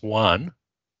 +1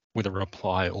 with a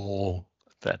reply all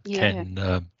that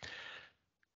can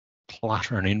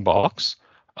clutter an inbox.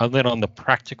 And then on the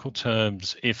practical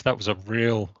terms, if that was a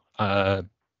real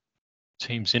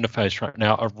Teams interface right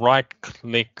now, a right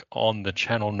click on the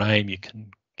channel name, you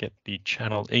can get the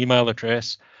channel email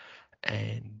address,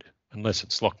 and unless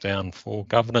it's locked down for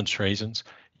governance reasons,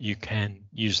 you can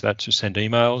use that to send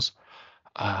emails,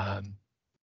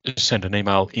 send an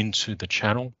email into the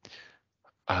channel.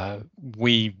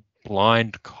 We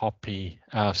blind copy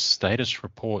our status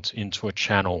reports into a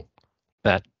channel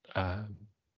that our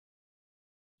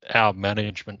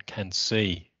management can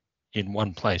see in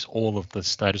one place, all of the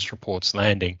status reports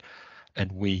landing, and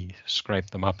we scrape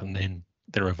them up, and then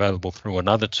they're available through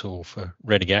another tool for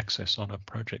ready access on a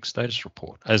project status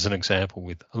report, as an example,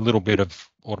 with a little bit of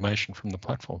automation from the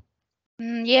platform.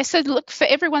 Yeah, so look, for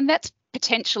everyone, that's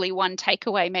potentially one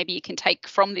takeaway maybe you can take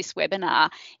from this webinar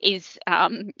is,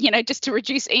 just to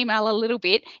reduce email a little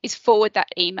bit, is forward that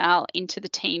email into the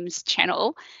Teams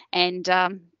channel, and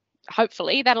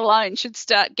hopefully that alone should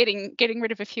start getting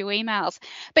rid of a few emails.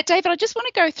 But David, I just want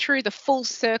to go through the full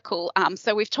circle.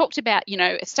 So we've talked about,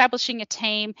 establishing a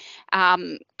team,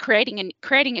 creating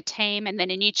a team, and then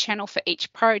a new channel for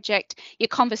each project. Your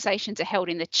conversations are held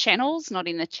in the channels, not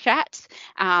in the chats.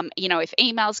 If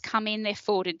emails come in, they're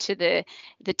forwarded to the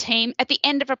team. At the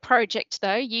end of a project,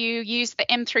 though, you use the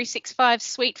M365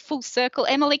 suite full circle.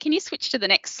 Emily, can you switch to the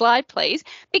next slide, please?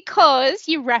 Because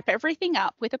you wrap everything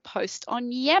up with a post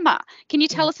on Yammer. Can you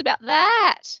tell us about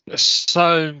that?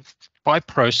 So by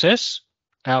process,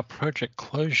 our project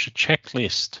closure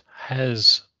checklist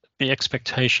has the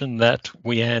expectation that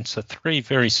we answer 3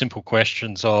 very simple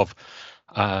questions of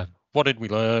what did we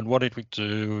learn, what did we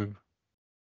do?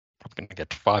 Probably going to get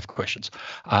to 5 questions.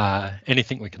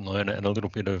 Anything we can learn, and a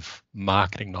little bit of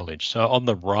marketing knowledge. So on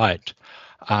the right,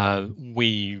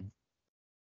 we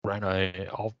ran I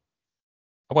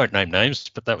won't name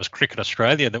names, but that was Cricket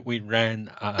Australia that we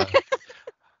ran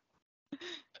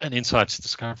an insights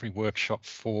discovery workshop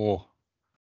for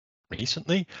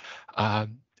recently.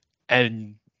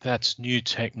 And that's new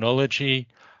technology.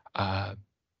 I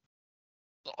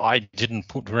didn't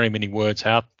put very many words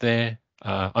out there.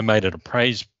 I made it a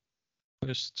praise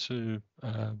post to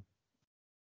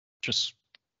just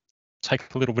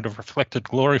take a little bit of reflected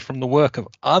glory from the work of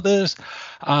others,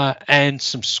 and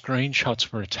some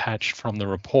screenshots were attached from the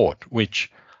report,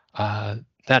 which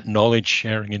that knowledge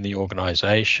sharing in the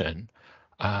organization.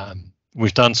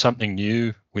 We've done something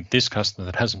new with this customer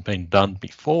that hasn't been done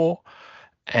before,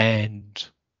 and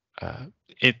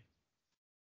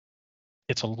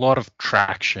it's a lot of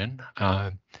traction.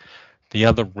 The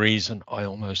other reason I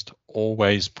almost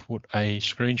always put a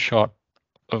screenshot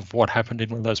of what happened in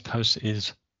one of those posts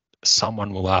is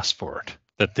someone will ask for it,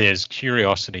 that there's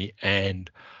curiosity, and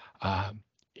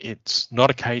it's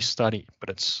not a case study, but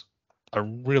it's a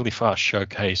really fast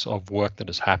showcase of work that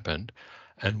has happened.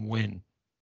 And when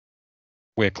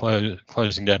we're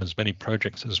closing down as many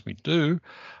projects as we do,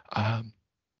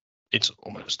 it's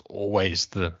almost always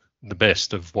the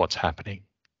best of what's happening.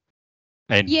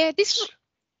 And yeah, this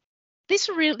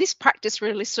practice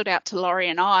really stood out to Laurie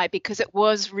and I, because it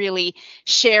was really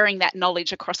sharing that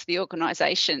knowledge across the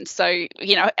organisation. So,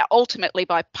 ultimately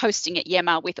by posting at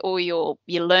Yammer with all your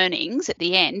learnings at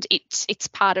the end, it's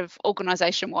part of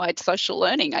organisation-wide social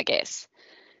learning, I guess.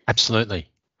 Absolutely.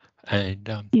 And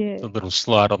the little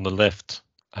slide on the left,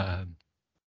 I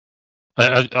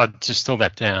just fill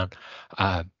that down.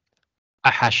 A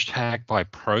hashtag by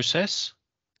process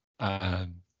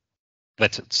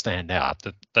lets it stand out.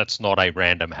 That's not a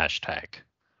random hashtag.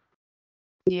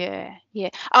 Yeah.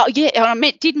 Oh, yeah.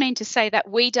 I did mean to say that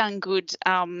We Done Good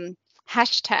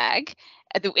hashtag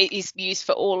is used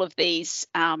for all of these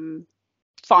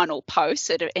final posts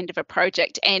at the end of a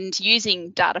project, and using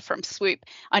data from SWOOP.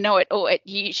 I know it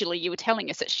usually, you were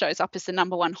telling us, it shows up as the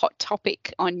 #1 hot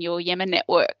topic on your Yammer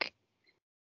network.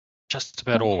 Just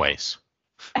about always.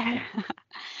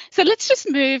 So let's just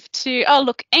move to,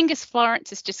 look, Angus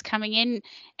Florence is just coming in.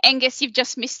 Angus, you've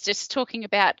just missed us talking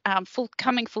about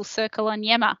coming full circle on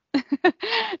Yammer.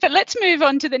 But let's move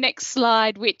on to the next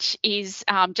slide, which is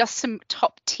just some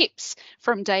top tips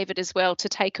from David as well to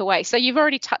take away. So you've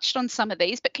already touched on some of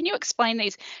these, but can you explain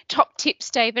these top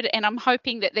tips, David? And I'm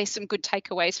hoping that there's some good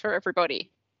takeaways for everybody.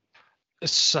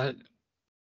 So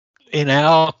in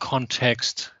our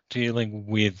context, dealing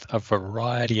with a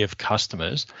variety of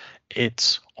customers,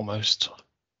 it's almost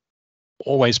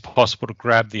always possible to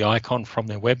grab the icon from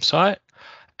their website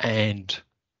and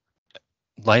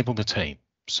label the team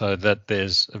so that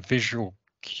there's a visual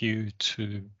cue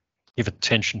to give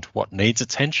attention to what needs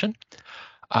attention.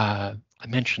 I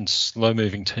mentioned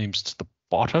slow-moving teams to the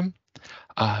bottom,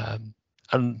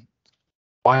 and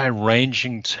by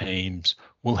arranging teams,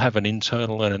 we'll have an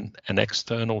internal and an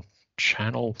external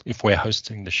channel if we're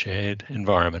hosting the shared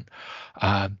environment.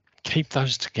 Keep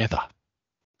those together.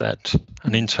 That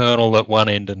an internal at one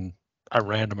end and a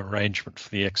random arrangement for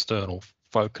the external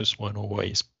focus won't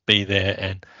always be there.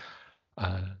 And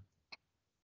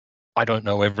I don't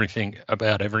know everything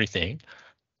about everything,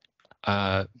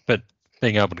 but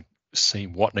being able to see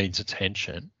what needs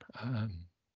attention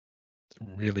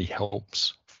really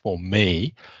helps for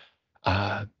me.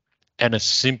 And a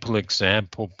simple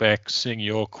example, Beck, seeing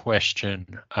your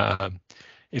question,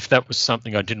 if that was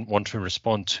something I didn't want to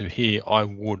respond to here, I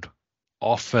would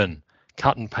often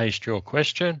cut and paste your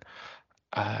question,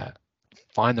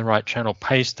 find the right channel,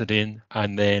 paste it in,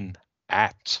 and then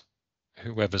at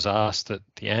whoever's asked it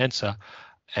the answer.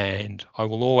 And I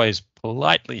will always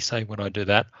politely say when I do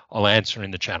that, I'll answer in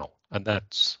the channel. And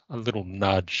that's a little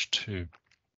nudge to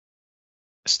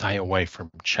stay away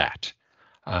from chat.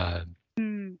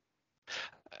 And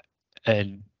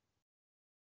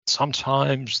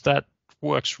sometimes that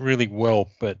works really well,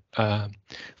 but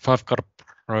if I've got a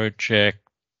project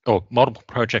or multiple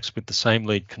projects with the same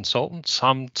lead consultant,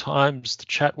 sometimes the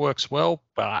chat works well,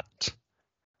 but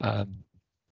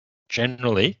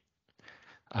generally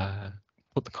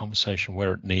put the conversation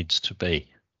where it needs to be.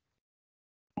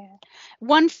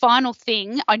 One final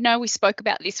thing, I know we spoke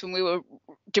about this when we were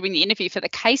doing the interview for the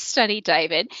case study,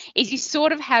 David, is you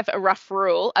sort of have a rough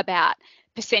rule about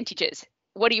percentages.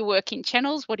 What do you work in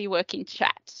channels? What do you work in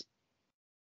chat?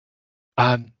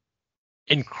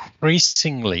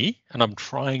 Increasingly, and I'm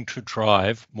trying to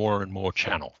drive more and more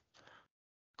channel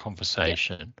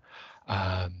conversation.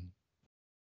 Yep.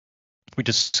 We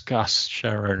discussed,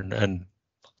 Sharon, and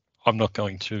I'm not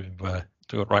going to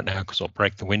do it right now because I'll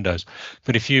break the windows.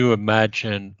 But if you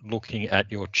imagine looking at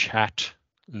your chat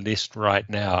list right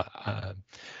now,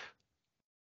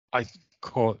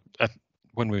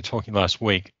 when we were talking last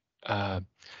week, I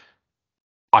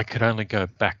could only go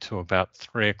back to about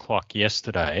 3 o'clock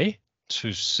yesterday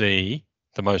to see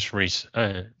the most recent,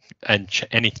 and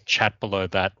any chat below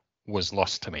that was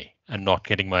lost to me and not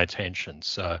getting my attention.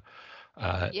 So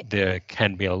yep. There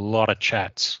can be a lot of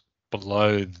chats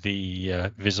below the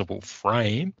visible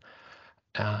frame,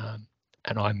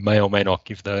 and I may or may not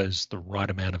give those the right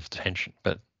amount of attention,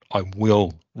 but I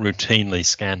will routinely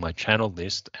scan my channel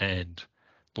list and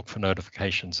look for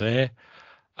notifications there.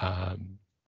 And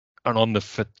on the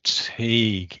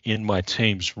fatigue in my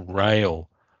team's rail,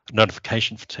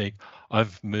 notification fatigue,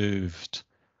 I've moved,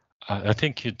 I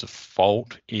think your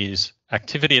default is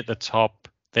activity at the top,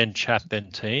 then chat,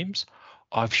 then teams.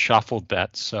 I've shuffled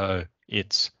that so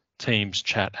it's Teams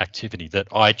chat activity that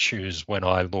I choose when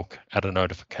I look at a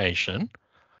notification,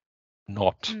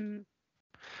 not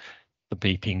the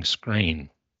beeping screen.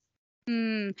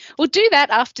 We'll do that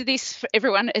after this for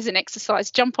everyone as an exercise.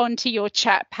 Jump onto your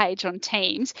chat page on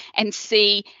Teams and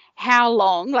see how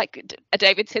long, like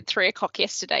David said 3 o'clock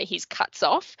yesterday, his cuts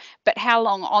off, but how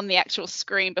long on the actual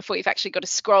screen before you've actually got to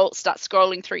start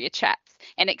scrolling through your chats.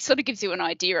 And it sort of gives you an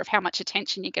idea of how much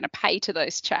attention you're going to pay to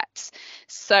those chats.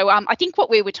 So I think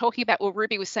what we were talking about, what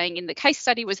Ruby was saying in the case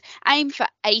study, was aim for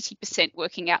 80%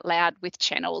 working out loud with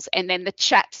channels, and then the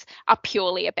chats are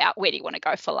purely about where do you want to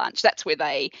go for lunch. That's where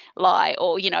they lie.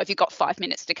 Or, you know, if you've got 5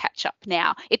 minutes to catch up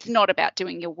now, it's not about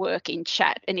doing your work in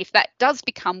chat. And if that does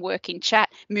become work in chat,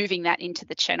 moving that into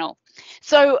the channel.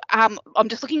 So I'm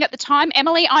just looking at the time.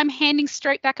 Emily, I'm handing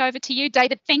straight back over to you.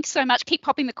 David, thanks so much. Keep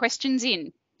popping the questions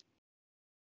in.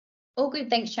 All good.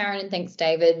 Thanks, Sharon, and thanks,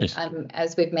 David. Yes.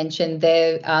 As we've mentioned,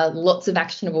 there are lots of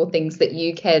actionable things that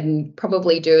you can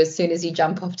probably do as soon as you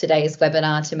jump off today's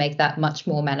webinar to make that much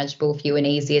more manageable for you and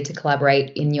easier to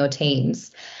collaborate in your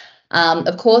teams.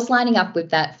 Of course, lining up with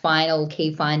that final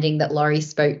key finding that Laurie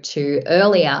spoke to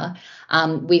earlier,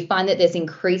 we find that there's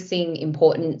increasing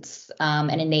importance and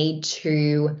a need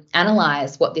to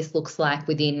analyse what this looks like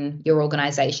within your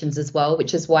organisations as well,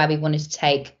 which is why we wanted to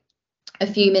take a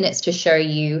few minutes to show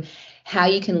you how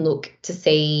you can look to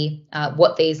see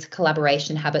what these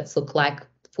collaboration habits look like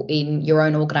in your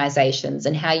own organisations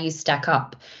and how you stack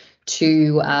up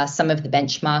to some of the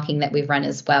benchmarking that we've run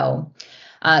as well.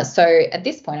 So at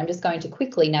this point, I'm just going to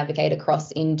quickly navigate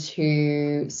across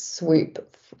into SWOOP.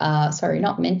 Sorry,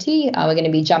 not Menti. We're going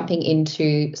to be jumping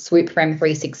into SWOOP for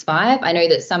M365. I know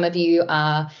that some of you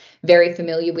are very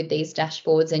familiar with these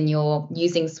dashboards and you're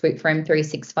using Swoop for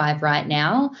M365 right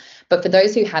now. But for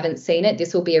those who haven't seen it,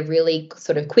 this will be a really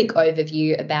sort of quick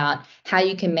overview about how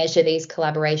you can measure these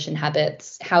collaboration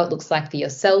habits, how it looks like for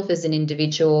yourself as an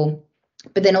individual,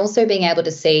 but then also being able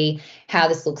to see how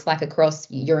this looks like across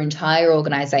your entire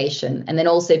organization, and then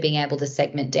also being able to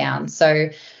segment down. So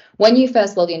when you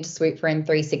first log into Swoop for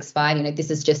M365, this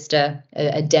is just a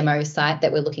demo site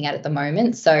that we're looking at the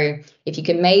moment. So if you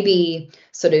can maybe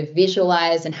sort of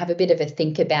visualize and have a bit of a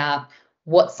think about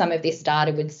what some of this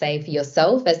data would say for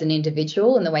yourself as an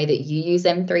individual and the way that you use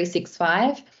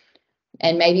M365,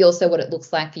 and maybe also what it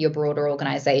looks like for your broader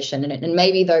organization. And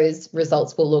maybe those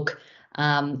results will look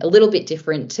a little bit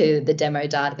different to the demo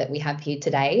data that we have here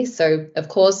today. So of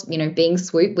course, being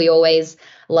Swoop, we always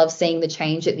love seeing the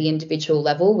change at the individual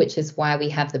level, which is why we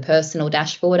have the personal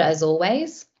dashboard as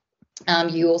always.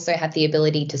 You also have the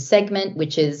ability to segment,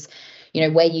 which is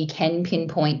where you can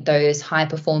pinpoint those high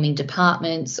performing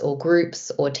departments or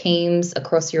groups or teams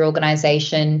across your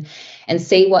organization and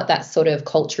see what that sort of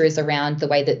culture is around the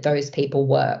way that those people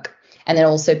work. And then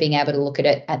also being able to look at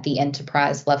it at the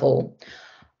enterprise level.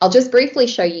 I'll just briefly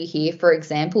show you here, for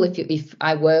example, if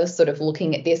I were sort of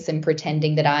looking at this and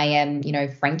pretending that I am,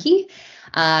 Frankie,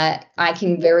 I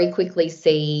can very quickly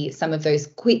see some of those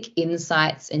quick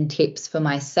insights and tips for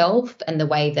myself and the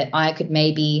way that I could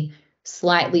maybe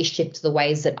slightly shift the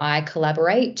ways that I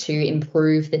collaborate to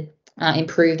improve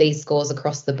these scores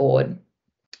across the board.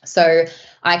 So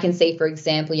I can see, for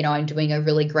example, I'm doing a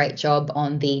really great job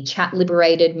on the chat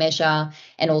liberated measure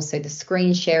and also the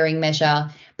screen sharing measure.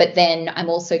 But then I'm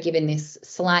also given this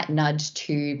slight nudge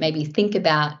to maybe think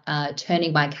about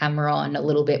turning my camera on a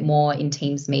little bit more in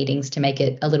Teams meetings to make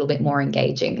it a little bit more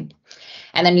engaging.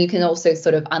 And then you can also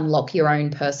sort of unlock your own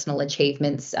personal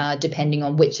achievements depending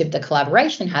on which of the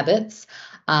collaboration habits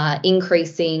are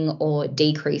increasing or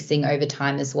decreasing over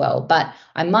time as well. But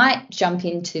I might jump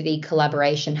into the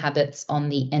collaboration habits on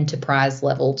the enterprise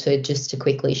level to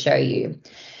quickly show you.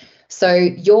 So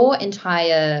your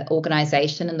entire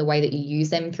organization and the way that you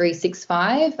use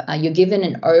M365, you're given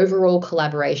an overall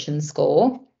collaboration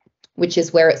score, which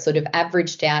is where it's sort of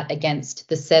averaged out against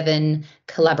the 7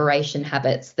 collaboration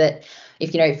habits that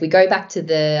if we go back to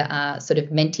the sort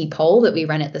of Menti poll that we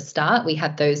ran at the start, we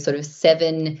had those sort of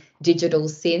 7 digital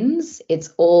sins.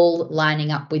 It's all lining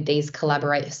up with these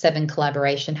 7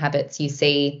 collaboration habits you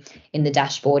see in the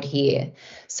dashboard here.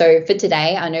 So for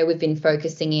today, I know we've been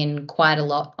focusing in quite a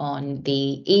lot on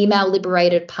the email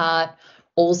liberated part,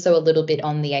 also a little bit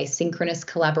on the asynchronous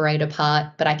collaborator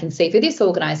part, but I can see for this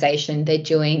organization, they're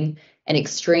doing an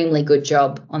extremely good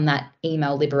job on that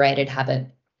email liberated habit.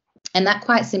 And that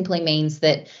quite simply means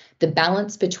that the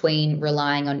balance between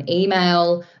relying on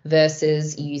email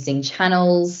versus using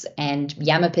channels and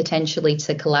Yammer potentially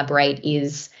to collaborate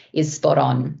is spot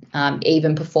on,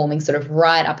 even performing sort of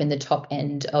right up in the top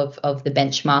end of the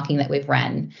benchmarking that we've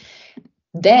ran.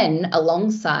 Then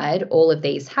alongside all of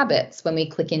these habits, when we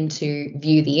click into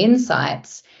view the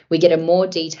insights, we get a more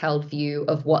detailed view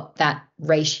of what that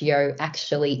ratio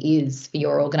actually is for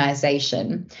your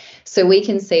organization. So we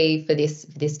can see for this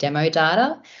demo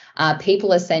data,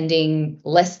 people are sending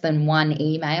less than 1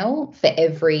 email for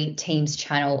every Teams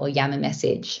channel or Yammer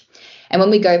message. And when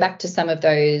we go back to some of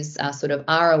those sort of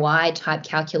ROI type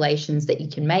calculations that you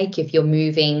can make if you're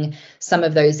moving some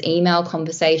of those email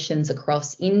conversations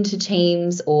across into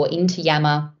Teams or into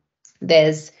Yammer,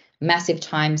 there's massive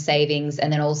time savings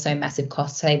and then also massive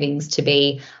cost savings to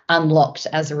be unlocked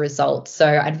as a result. So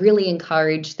I'd really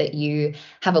encourage that you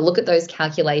have a look at those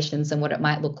calculations and what it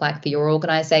might look like for your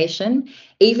organization.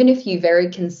 Even if you very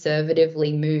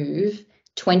conservatively move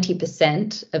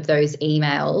 20% of those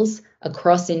emails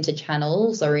across into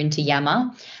channels or into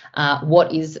Yammer,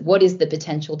 what is the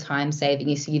potential time saving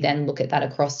if you then look at that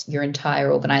across your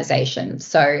entire organization?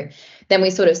 So then we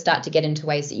sort of start to get into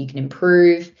ways that you can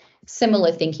improve.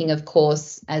 Similar thinking, of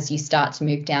course, as you start to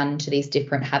move down into these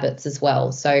different habits as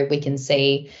well. So we can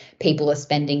see people are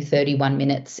spending 31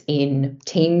 minutes in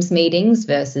Teams meetings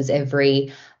versus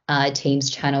every Teams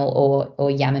channel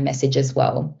or Yammer message as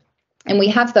well. And we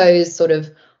have those sort of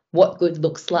what good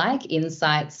looks like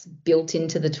insights built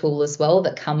into the tool as well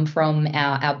that come from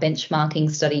our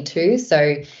benchmarking study too.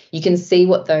 So you can see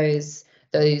what those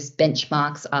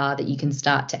benchmarks are that you can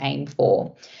start to aim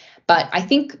for. But I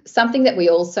think something that we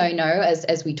also know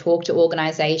as we talk to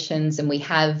organizations and we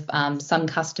have some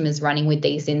customers running with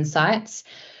these insights,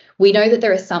 we know that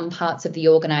there are some parts of the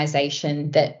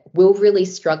organization that will really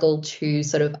struggle to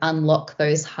sort of unlock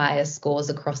those higher scores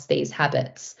across these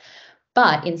habits.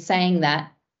 But in saying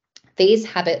that, these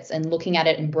habits and looking at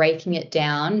it and breaking it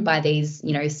down by these,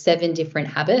 7 different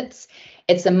habits,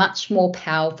 it's a much more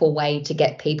powerful way to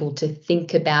get people to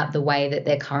think about the way that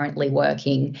they're currently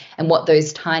working and what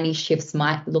those tiny shifts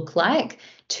might look like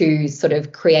to sort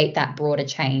of create that broader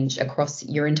change across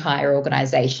your entire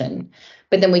organization.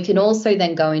 But then we can also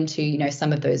then go into, you know,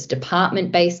 some of those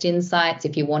department-based insights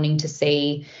if you're wanting to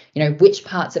see, you know, which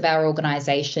parts of our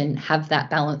organization have that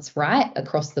balance right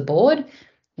across the board.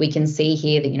 We can see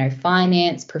here that, you know,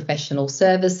 finance, professional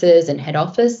services, and head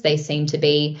office, they seem to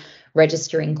be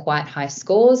registering quite high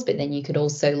scores. But then you could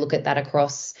also look at that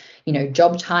across, you know,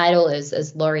 job title,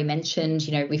 as Laurie mentioned.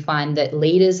 You know, we find that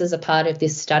leaders, as a part of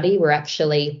this study, were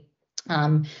actually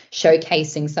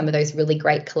showcasing some of those really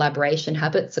great collaboration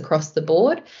habits across the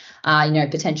board, you know,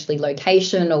 potentially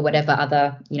location or whatever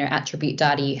other, you know, attribute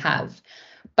data you have.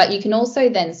 But you can also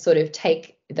then sort of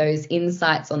take those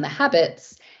insights on the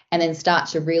habits and then start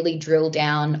to really drill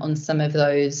down on some of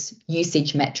those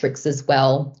usage metrics as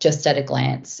well, just at a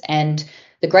glance. And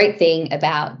the great thing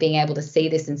about being able to see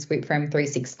this in SWOOP for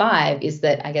M365 is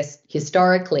that, I guess,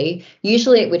 historically,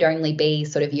 usually it would only be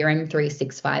sort of your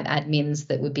M365 admins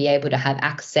that would be able to have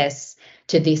access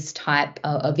to this type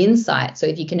of insight. So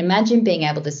if you can imagine being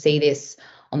able to see this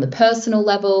on the personal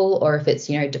level, or if it's,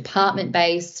 you know, department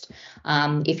based,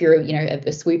 if you're, you know,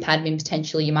 a SWOOP admin,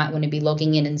 potentially you might want to be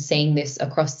logging in and seeing this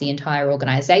across the entire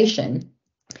organization.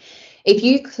 If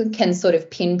you can sort of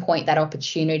pinpoint that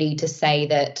opportunity to say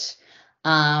that,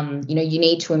 you know, you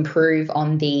need to improve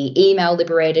on the email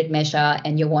liberated measure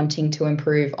and you're wanting to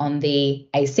improve on the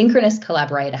asynchronous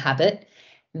collaborator habit,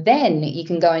 then you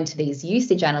can go into these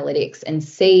usage analytics and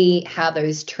see how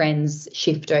those trends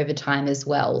shift over time as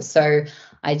well. So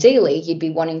ideally, you'd be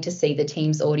wanting to see the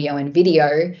Teams audio and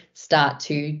video start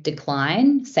to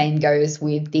decline. Same goes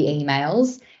with the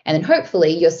emails. And then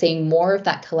hopefully you're seeing more of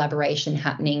that collaboration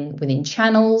happening within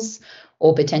channels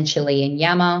or potentially in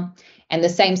Yammer. And the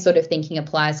same sort of thinking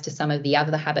applies to some of the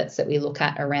other habits that we look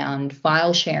at around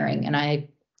file sharing. And I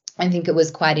think it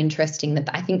was quite interesting that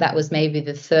I think that was maybe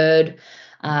the third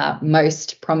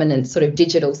most prominent sort of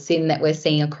digital sin that we're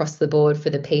seeing across the board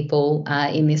for the people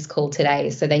in this call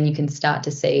today. So then you can start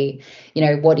to see, you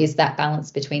know, what is that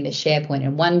balance between the SharePoint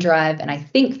and OneDrive. And I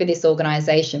think for this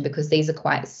organization, because these are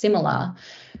quite similar,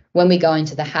 when we go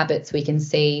into the habits, we can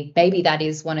see maybe that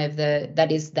is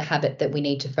the habit that we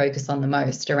need to focus on the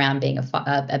most around being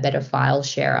a better file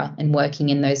sharer and working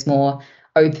in those more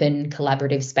open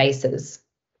collaborative spaces.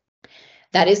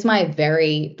 That is my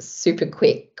very super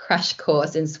quick crash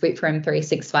course in SWOOP for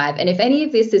M365. And if any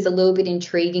of this is a little bit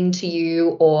intriguing to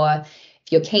you, or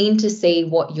if you're keen to see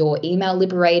what your email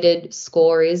liberated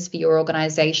score is for your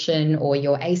organization or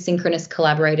your asynchronous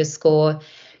collaborator score,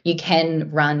 you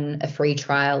can run a free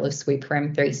trial of SWOOP for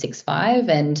M365.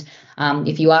 And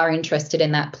if you are interested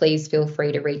in that, please feel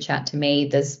free to reach out to me.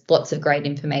 There's lots of great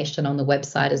information on the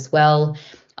website as well.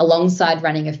 Alongside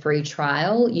running a free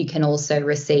trial, you can also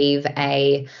receive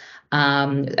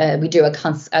we do a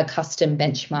custom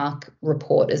benchmark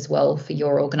report as well for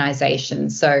your organization.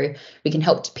 So we can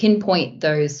help to pinpoint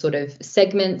those sort of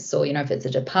segments, or, you know, if it's a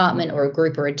department or a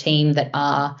group or a team that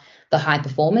are the high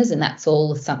performers, and that's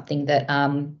all something that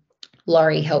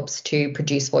Laurie helps to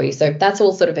produce for you. So that's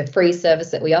all sort of a free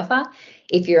service that we offer.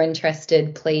 If you're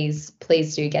interested, please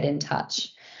do get in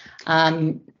touch.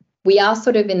 We are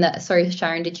sort of in the, sorry,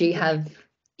 Sharon, did you have?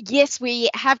 Yes,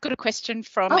 we have got a question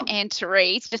from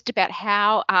Anne-Therese just about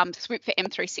how SWOOP for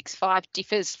M365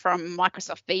 differs from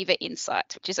Microsoft Viva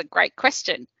Insights, which is a great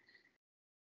question.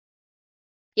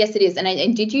 Yes, it is.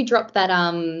 And did you drop that?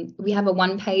 We have a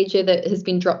one pager that has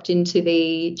been dropped into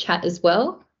the chat as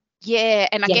well. Yeah,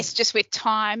 and I guess just with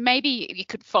time, maybe you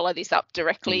could follow this up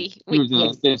directly.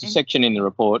 There's a section in the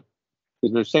report.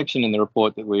 There's a section in the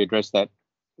report that we address that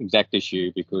exact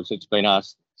issue because it's been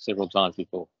asked several times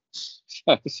before.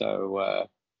 So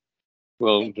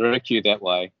we'll direct you that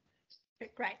way.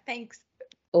 Great, thanks.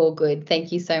 All good.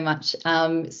 Thank you so much.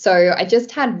 So I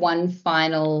just had one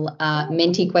final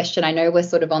Menti question. I know we're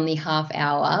sort of on the half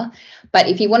hour, but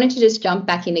if you wanted to just jump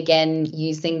back in again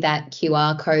using that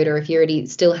QR code, or if you already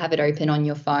still have it open on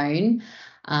your phone,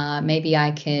 maybe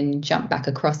I can jump back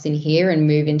across in here and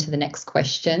move into the next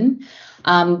question.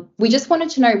 We just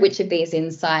wanted to know which of these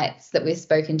insights that we've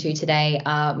spoken to today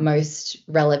are most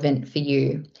relevant for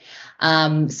you.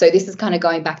 So this is kind of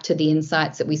going back to the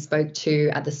insights that we spoke to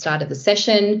at the start of the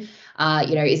session.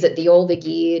 You know, is it the all the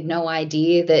gear, no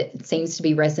idea that seems to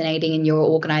be resonating in your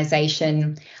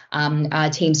organization?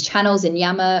 Teams channels in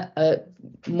Yammer are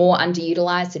more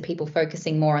underutilized, so people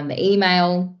focusing more on the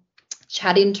email,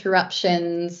 chat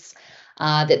interruptions,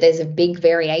 that there's a big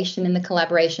variation in the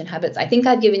collaboration habits. I think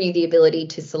I've given you the ability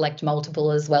to select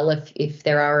multiple as well if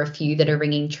there are a few that are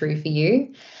ringing true for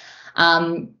you.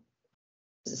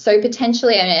 So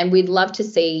potentially, and we'd love to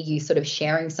see you sort of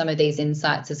sharing some of these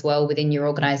insights as well within your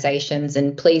organisations,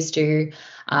 and please do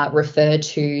refer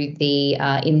to the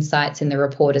insights in the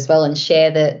report as well, and share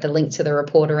the link to the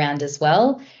report around as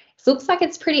well. It looks like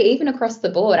it's pretty even across the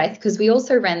board, because we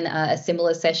also ran a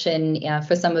similar session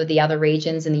for some of the other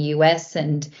regions in the US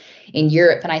and in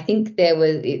Europe, and I think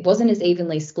it wasn't as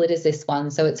evenly split as this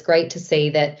one. So it's great to see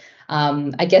that.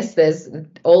 I guess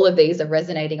all of these are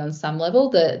resonating on some level.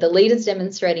 The leaders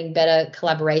demonstrating better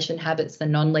collaboration habits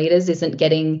than non-leaders isn't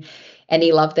getting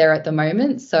any love there at the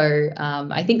moment. So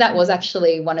I think that was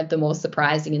actually one of the more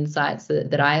surprising insights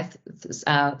that I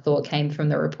thought came from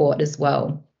the report as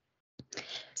well.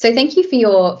 So thank you for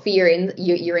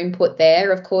your input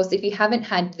there. Of course, if you haven't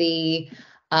had the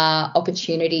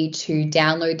opportunity to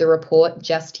download the report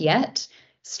just yet,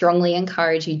 strongly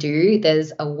encourage you do.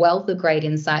 There's a wealth of great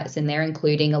insights in there,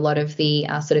 including a lot of the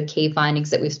sort of key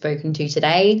findings that we've spoken to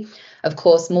today. Of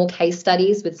course, more case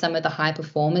studies with some of the high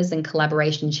performers and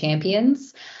collaboration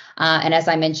champions. And as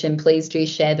I mentioned, please do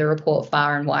share the report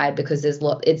far and wide, because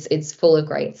it's full of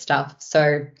great stuff.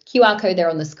 So QR code there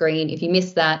on the screen. If you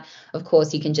missed that, of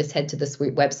course, you can just head to the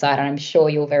SWOOP website, and I'm sure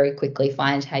you'll very quickly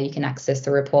find how you can access the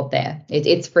report there.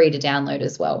 It's free to download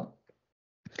as well.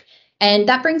 And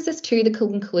that brings us to the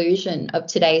conclusion of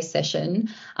today's session.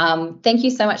 Thank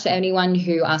you so much to anyone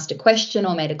who asked a question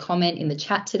or made a comment in the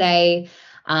chat today.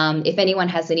 If anyone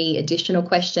has any additional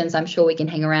questions, I'm sure we can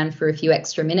hang around for a few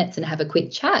extra minutes and have a quick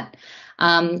chat.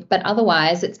 But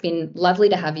otherwise, it's been lovely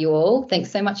to have you all. Thanks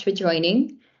so much for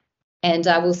joining, and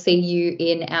we'll see you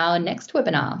in our next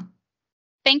webinar.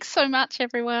 Thanks so much,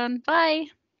 everyone.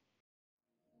 Bye.